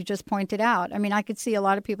point that you just pointed out. I mean, I could see a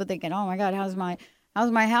lot of people thinking, "Oh my God, how's my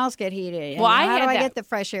house get heated? Well, how do I get the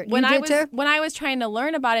fresh air?" When I was trying to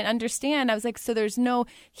learn about it and understand, I was like, so there's no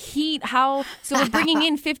heat. So we're bringing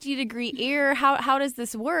in 50-degree air. How does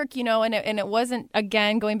this work? And it wasn't,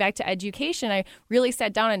 again, going back to education. I really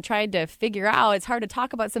sat down and tried to figure out. It's hard to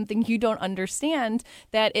talk about something you don't understand.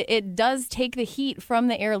 That it does take the heat from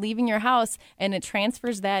the air leaving your house and it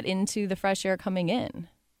transfers that into the fresh air coming in.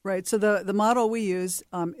 Right. So the model we use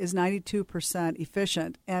is 92%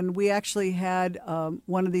 efficient. And we actually had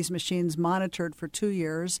one of these machines monitored for 2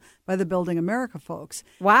 years by the Building America folks.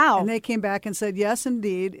 Wow. And they came back and said, yes,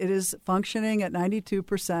 indeed, it is functioning at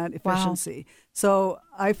 92% efficiency. Wow. So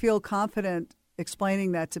I feel confident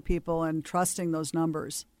explaining that to people and trusting those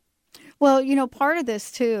numbers. Well, part of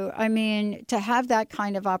this, too, I mean, to have that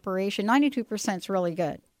kind of operation, 92% is really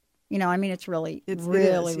good. I mean, it's really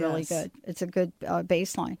yes. good. It's a good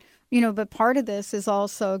baseline. But part of this is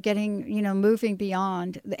also getting, moving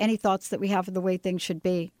beyond any thoughts that we have of the way things should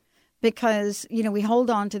be. Because, we hold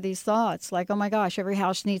on to these thoughts like, oh my gosh, every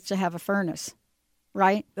house needs to have a furnace,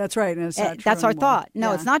 right? That's right. And it's not true That's our anymore. thought. No,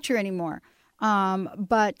 Yeah. it's not true anymore.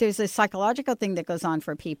 But there's a psychological thing that goes on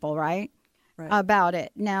for people, right? About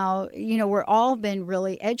it. Now, we're all been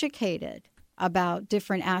really educated about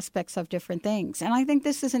different aspects of different things. And I think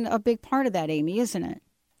this isn't a big part of that, Amy, isn't it?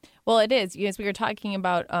 Well, it is. As we were talking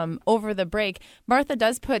about over the break, Martha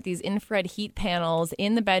does put these infrared heat panels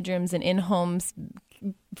in the bedrooms and in homes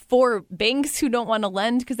for banks who don't want to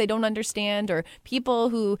lend because they don't understand, or people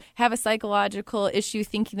who have a psychological issue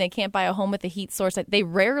thinking they can't buy a home with a heat source. They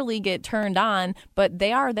rarely get turned on, but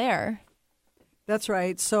they are there. That's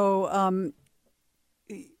right. So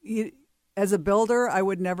as a builder, I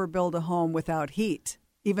would never build a home without heat,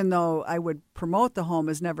 even though I would promote the home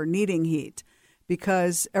as never needing heat,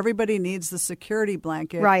 because everybody needs the security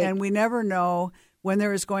blanket. Right. And we never know when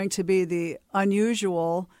there is going to be the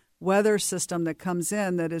unusual weather system that comes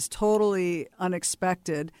in that is totally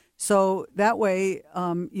unexpected. So that way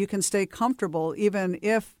you can stay comfortable even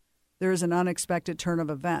if there's an unexpected turn of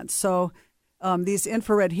events. So these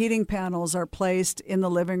infrared heating panels are placed in the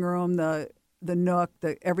living room, the nook,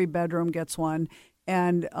 every bedroom gets one,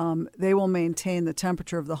 and they will maintain the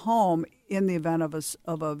temperature of the home in the event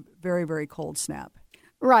of a very, very cold snap.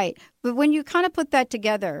 Right. But when you kind of put that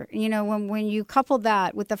together, when you couple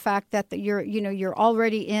that with the fact that you're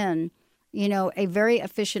already in, a very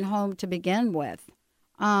efficient home to begin with,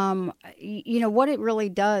 what it really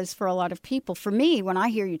does for a lot of people. For me, when I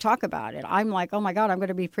hear you talk about it, I'm like, oh my God, I'm going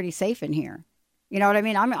to be pretty safe in here. You know what I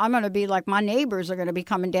mean? I'm going to be like, my neighbors are going to be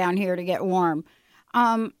coming down here to get warm.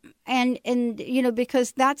 Because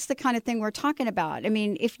that's the kind of thing we're talking about. I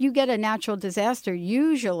mean, if you get a natural disaster,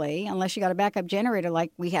 usually, unless you got a backup generator,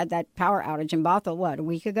 like we had that power outage in Bothell, a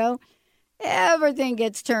week ago, everything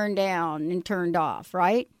gets turned down and turned off,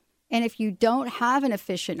 right? And if you don't have an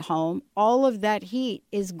efficient home, all of that heat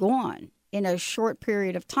is gone in a short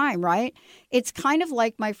period of time, right? It's kind of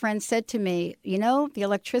like my friend said to me, the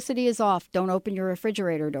electricity is off. Don't open your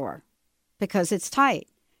refrigerator door because it's tight.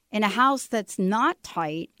 In a house that's not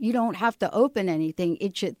tight, you don't have to open anything.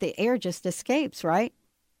 The air just escapes, right?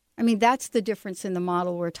 I mean, that's the difference in the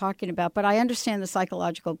model we're talking about. But I understand the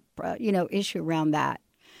psychological, issue around that.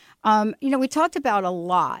 We talked about a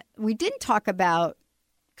lot. We didn't talk about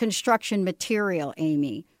construction material,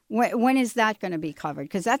 Amy. When is that going to be covered?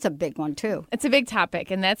 Because that's a big one, too. It's a big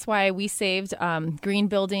topic, and that's why we saved green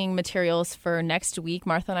building materials for next week.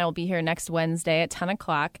 Martha and I will be here next Wednesday at 10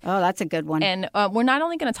 o'clock. Oh, that's a good one. And we're not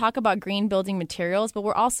only going to talk about green building materials, but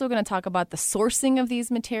we're also going to talk about the sourcing of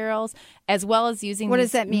these materials, as well as using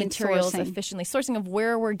these materials efficiently. Sourcing of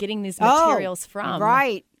where we're getting these materials from.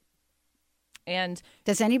 Right. And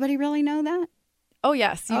does anybody really know that? Oh,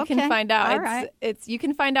 yes. You can find out. All right. You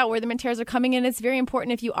can find out where the materials are coming in. It's very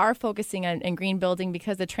important if you are focusing on green building,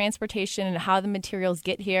 because the transportation and how the materials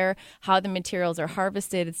get here, how the materials are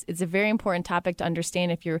harvested, it's a very important topic to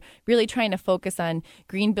understand if you're really trying to focus on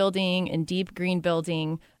green building and deep green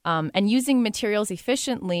building, and using materials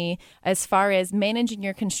efficiently as far as managing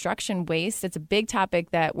your construction waste. It's a big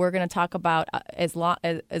topic that we're going to talk about as well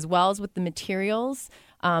as with the materials.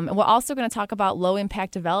 And we're also going to talk about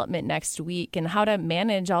low-impact development next week and how to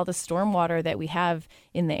manage all the stormwater that we have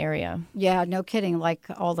in the area. Yeah, no kidding, like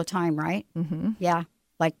all the time, right? Mm-hmm. Yeah,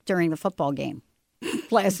 like during the football game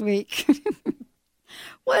last week.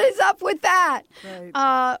 What is up with that?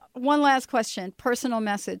 Right. One last question, personal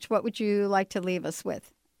message. What would you like to leave us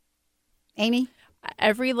with? Amy?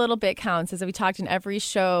 Every little bit counts. As we talked in every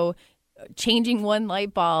show, changing one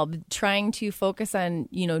light bulb, trying to focus on,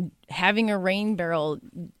 having a rain barrel,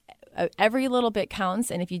 every little bit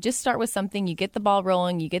counts. And if you just start with something, you get the ball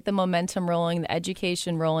rolling, you get the momentum rolling, the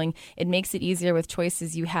education rolling. It makes it easier with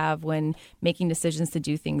choices you have when making decisions to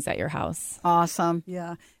do things at your house. Awesome.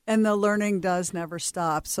 Yeah. And the learning does never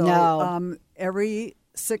stop. So every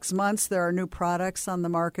 6 months there are new products on the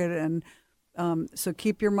market. And so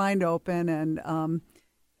keep your mind open. And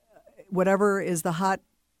whatever is the hot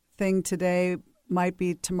thing today might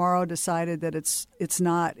be tomorrow decided that it's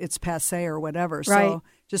not, it's passé or whatever. Right. So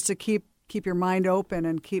just to keep your mind open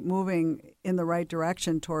and keep moving in the right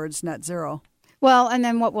direction towards net zero. Well, and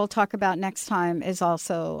then what we'll talk about next time is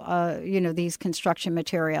also, these construction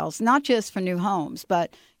materials, not just for new homes,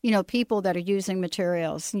 but, people that are using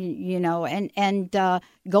materials, and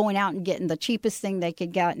going out and getting the cheapest thing they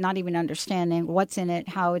could get, not even understanding what's in it,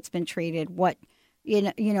 how it's been treated, what,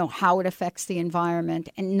 how it affects the environment.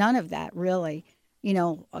 And none of that really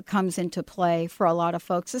comes into play for a lot of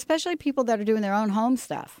folks, especially people that are doing their own home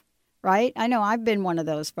stuff, right? I know I've been one of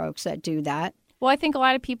those folks that do that. Well, I think a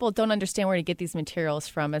lot of people don't understand where to get these materials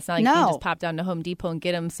from. It's not like you can just pop down to Home Depot and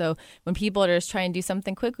get them. So when people are just trying to do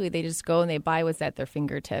something quickly, they just go and they buy what's at their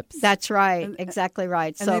fingertips. That's right. Exactly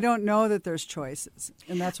right. And they don't know that there's choices.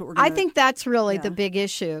 And that's what we're going to... I think that's really the big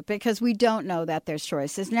issue, because we don't know that there's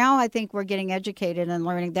choices. Now I think we're getting educated and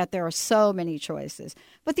learning that there are so many choices.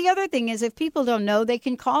 But the other thing is, if people don't know, they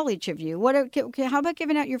can call each of you. How about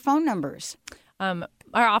giving out your phone numbers? Our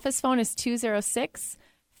office phone is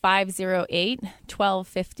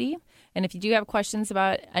 206-508-1250. And if you do have questions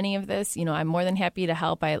about any of this, I'm more than happy to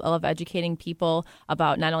help. I love educating people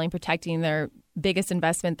about not only protecting their biggest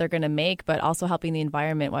investment they're going to make, but also helping the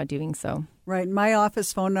environment while doing so. Right. My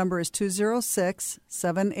office phone number is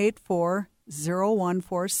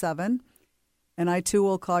 206-784-0147. And I, too,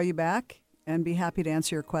 will call you back and be happy to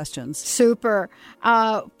answer your questions. Super.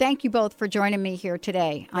 Thank you both for joining me here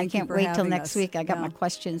today. I can't wait till next week. I got my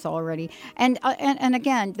questions already. And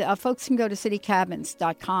again, folks can go to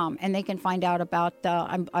citycabins.com and they can find out about,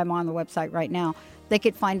 I'm on the website right now. They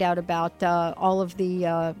could find out about all of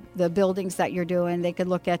the buildings that you're doing. They could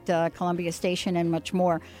look at Columbia Station and much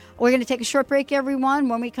more. We're going to take a short break, everyone.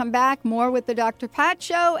 When we come back, more with the Dr. Pat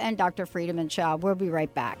Show and Dr. Friedemann Show. We'll be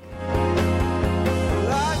right back.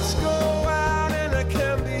 Lights go out and I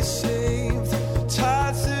can't be saved.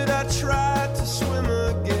 Tides that I tried to swim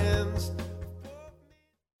against.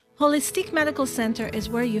 Holistic Medical Center is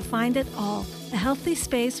where you find it all. A healthy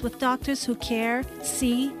space with doctors who care,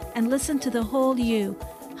 see, and listen to the whole you.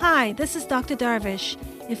 Hi, this is Dr. Darvish.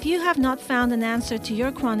 If you have not found an answer to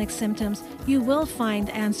your chronic symptoms, you will find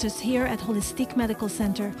answers here at Holistic Medical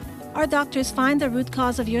Center. Our doctors find the root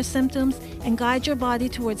cause of your symptoms and guide your body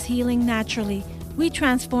towards healing naturally. We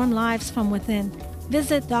transform lives from within.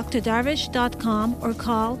 Visit drdarvish.com or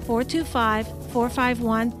call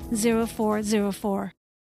 425-451-0404.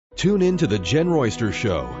 Tune in to The Jen Royster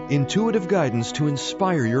Show, intuitive guidance to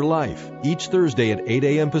inspire your life, each Thursday at 8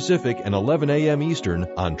 a.m. Pacific and 11 a.m. Eastern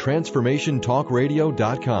on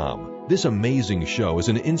TransformationTalkRadio.com. This amazing show is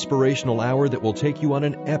an inspirational hour that will take you on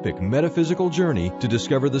an epic metaphysical journey to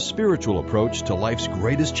discover the spiritual approach to life's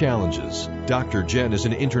greatest challenges. Dr. Jen is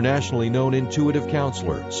an internationally known intuitive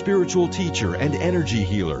counselor, spiritual teacher, and energy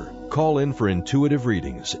healer. Call in for intuitive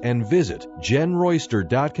readings and visit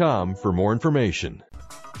JenRoyster.com for more information.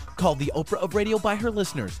 Called the Oprah of radio by her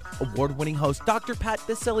listeners, award-winning host Dr. Pat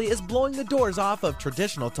Baccili is blowing the doors off of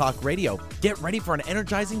traditional talk radio. Get ready for an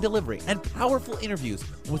energizing delivery and powerful interviews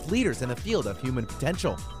with leaders in the field of human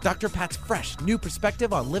potential. Dr. Pat's fresh, new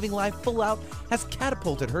perspective on living life full out has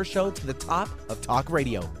catapulted her show to the top of talk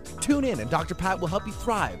radio. Tune in and Dr. Pat will help you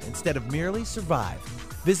thrive instead of merely survive.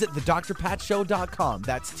 Visit thedrpatshow.com.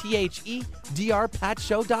 That's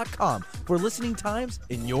THEDRPatshow.com for listening times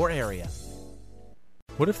in your area.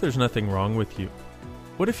 What if there's nothing wrong with you?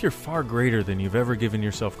 What if you're far greater than you've ever given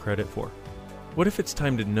yourself credit for? What if it's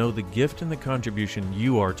time to know the gift and the contribution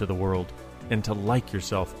you are to the world and to like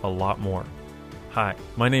yourself a lot more? Hi,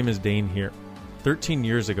 my name is Dane here. 13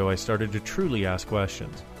 years ago, I started to truly ask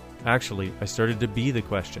questions. Actually, I started to be the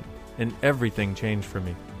question, and everything changed for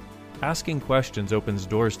me. Asking questions opens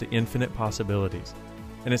doors to infinite possibilities.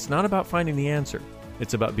 And it's not about finding the answer.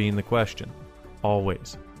 It's about being the question.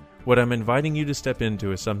 Always. What I'm inviting you to step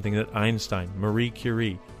into is something that Einstein, Marie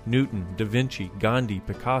Curie, Newton, Da Vinci, Gandhi,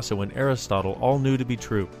 Picasso, and Aristotle all knew to be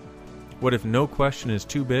true. What if no question is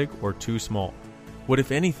too big or too small? What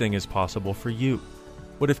if anything is possible for you?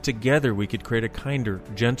 What if together we could create a kinder,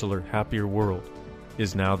 gentler, happier world?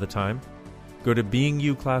 Is now the time? Go to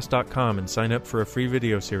beingyouclass.com and sign up for a free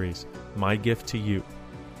video series, My Gift to You.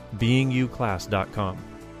 beingyouclass.com.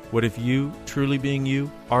 What if you, truly being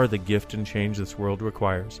you, are the gift and change this world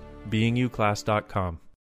requires? beingyouclass.com.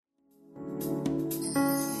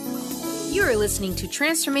 You are listening to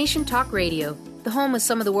Transformation Talk Radio, the home of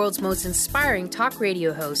some of the world's most inspiring talk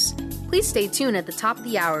radio hosts. Please stay tuned at the top of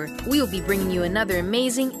the hour. We will be bringing you another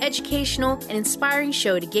amazing, educational, and inspiring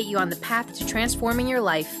show to get you on the path to transforming your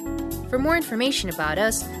life. For more information about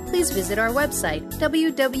us, please visit our website,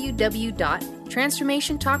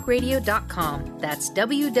 www.transformationtalkradio.com. That's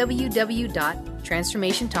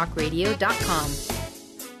www.transformationtalkradio.com.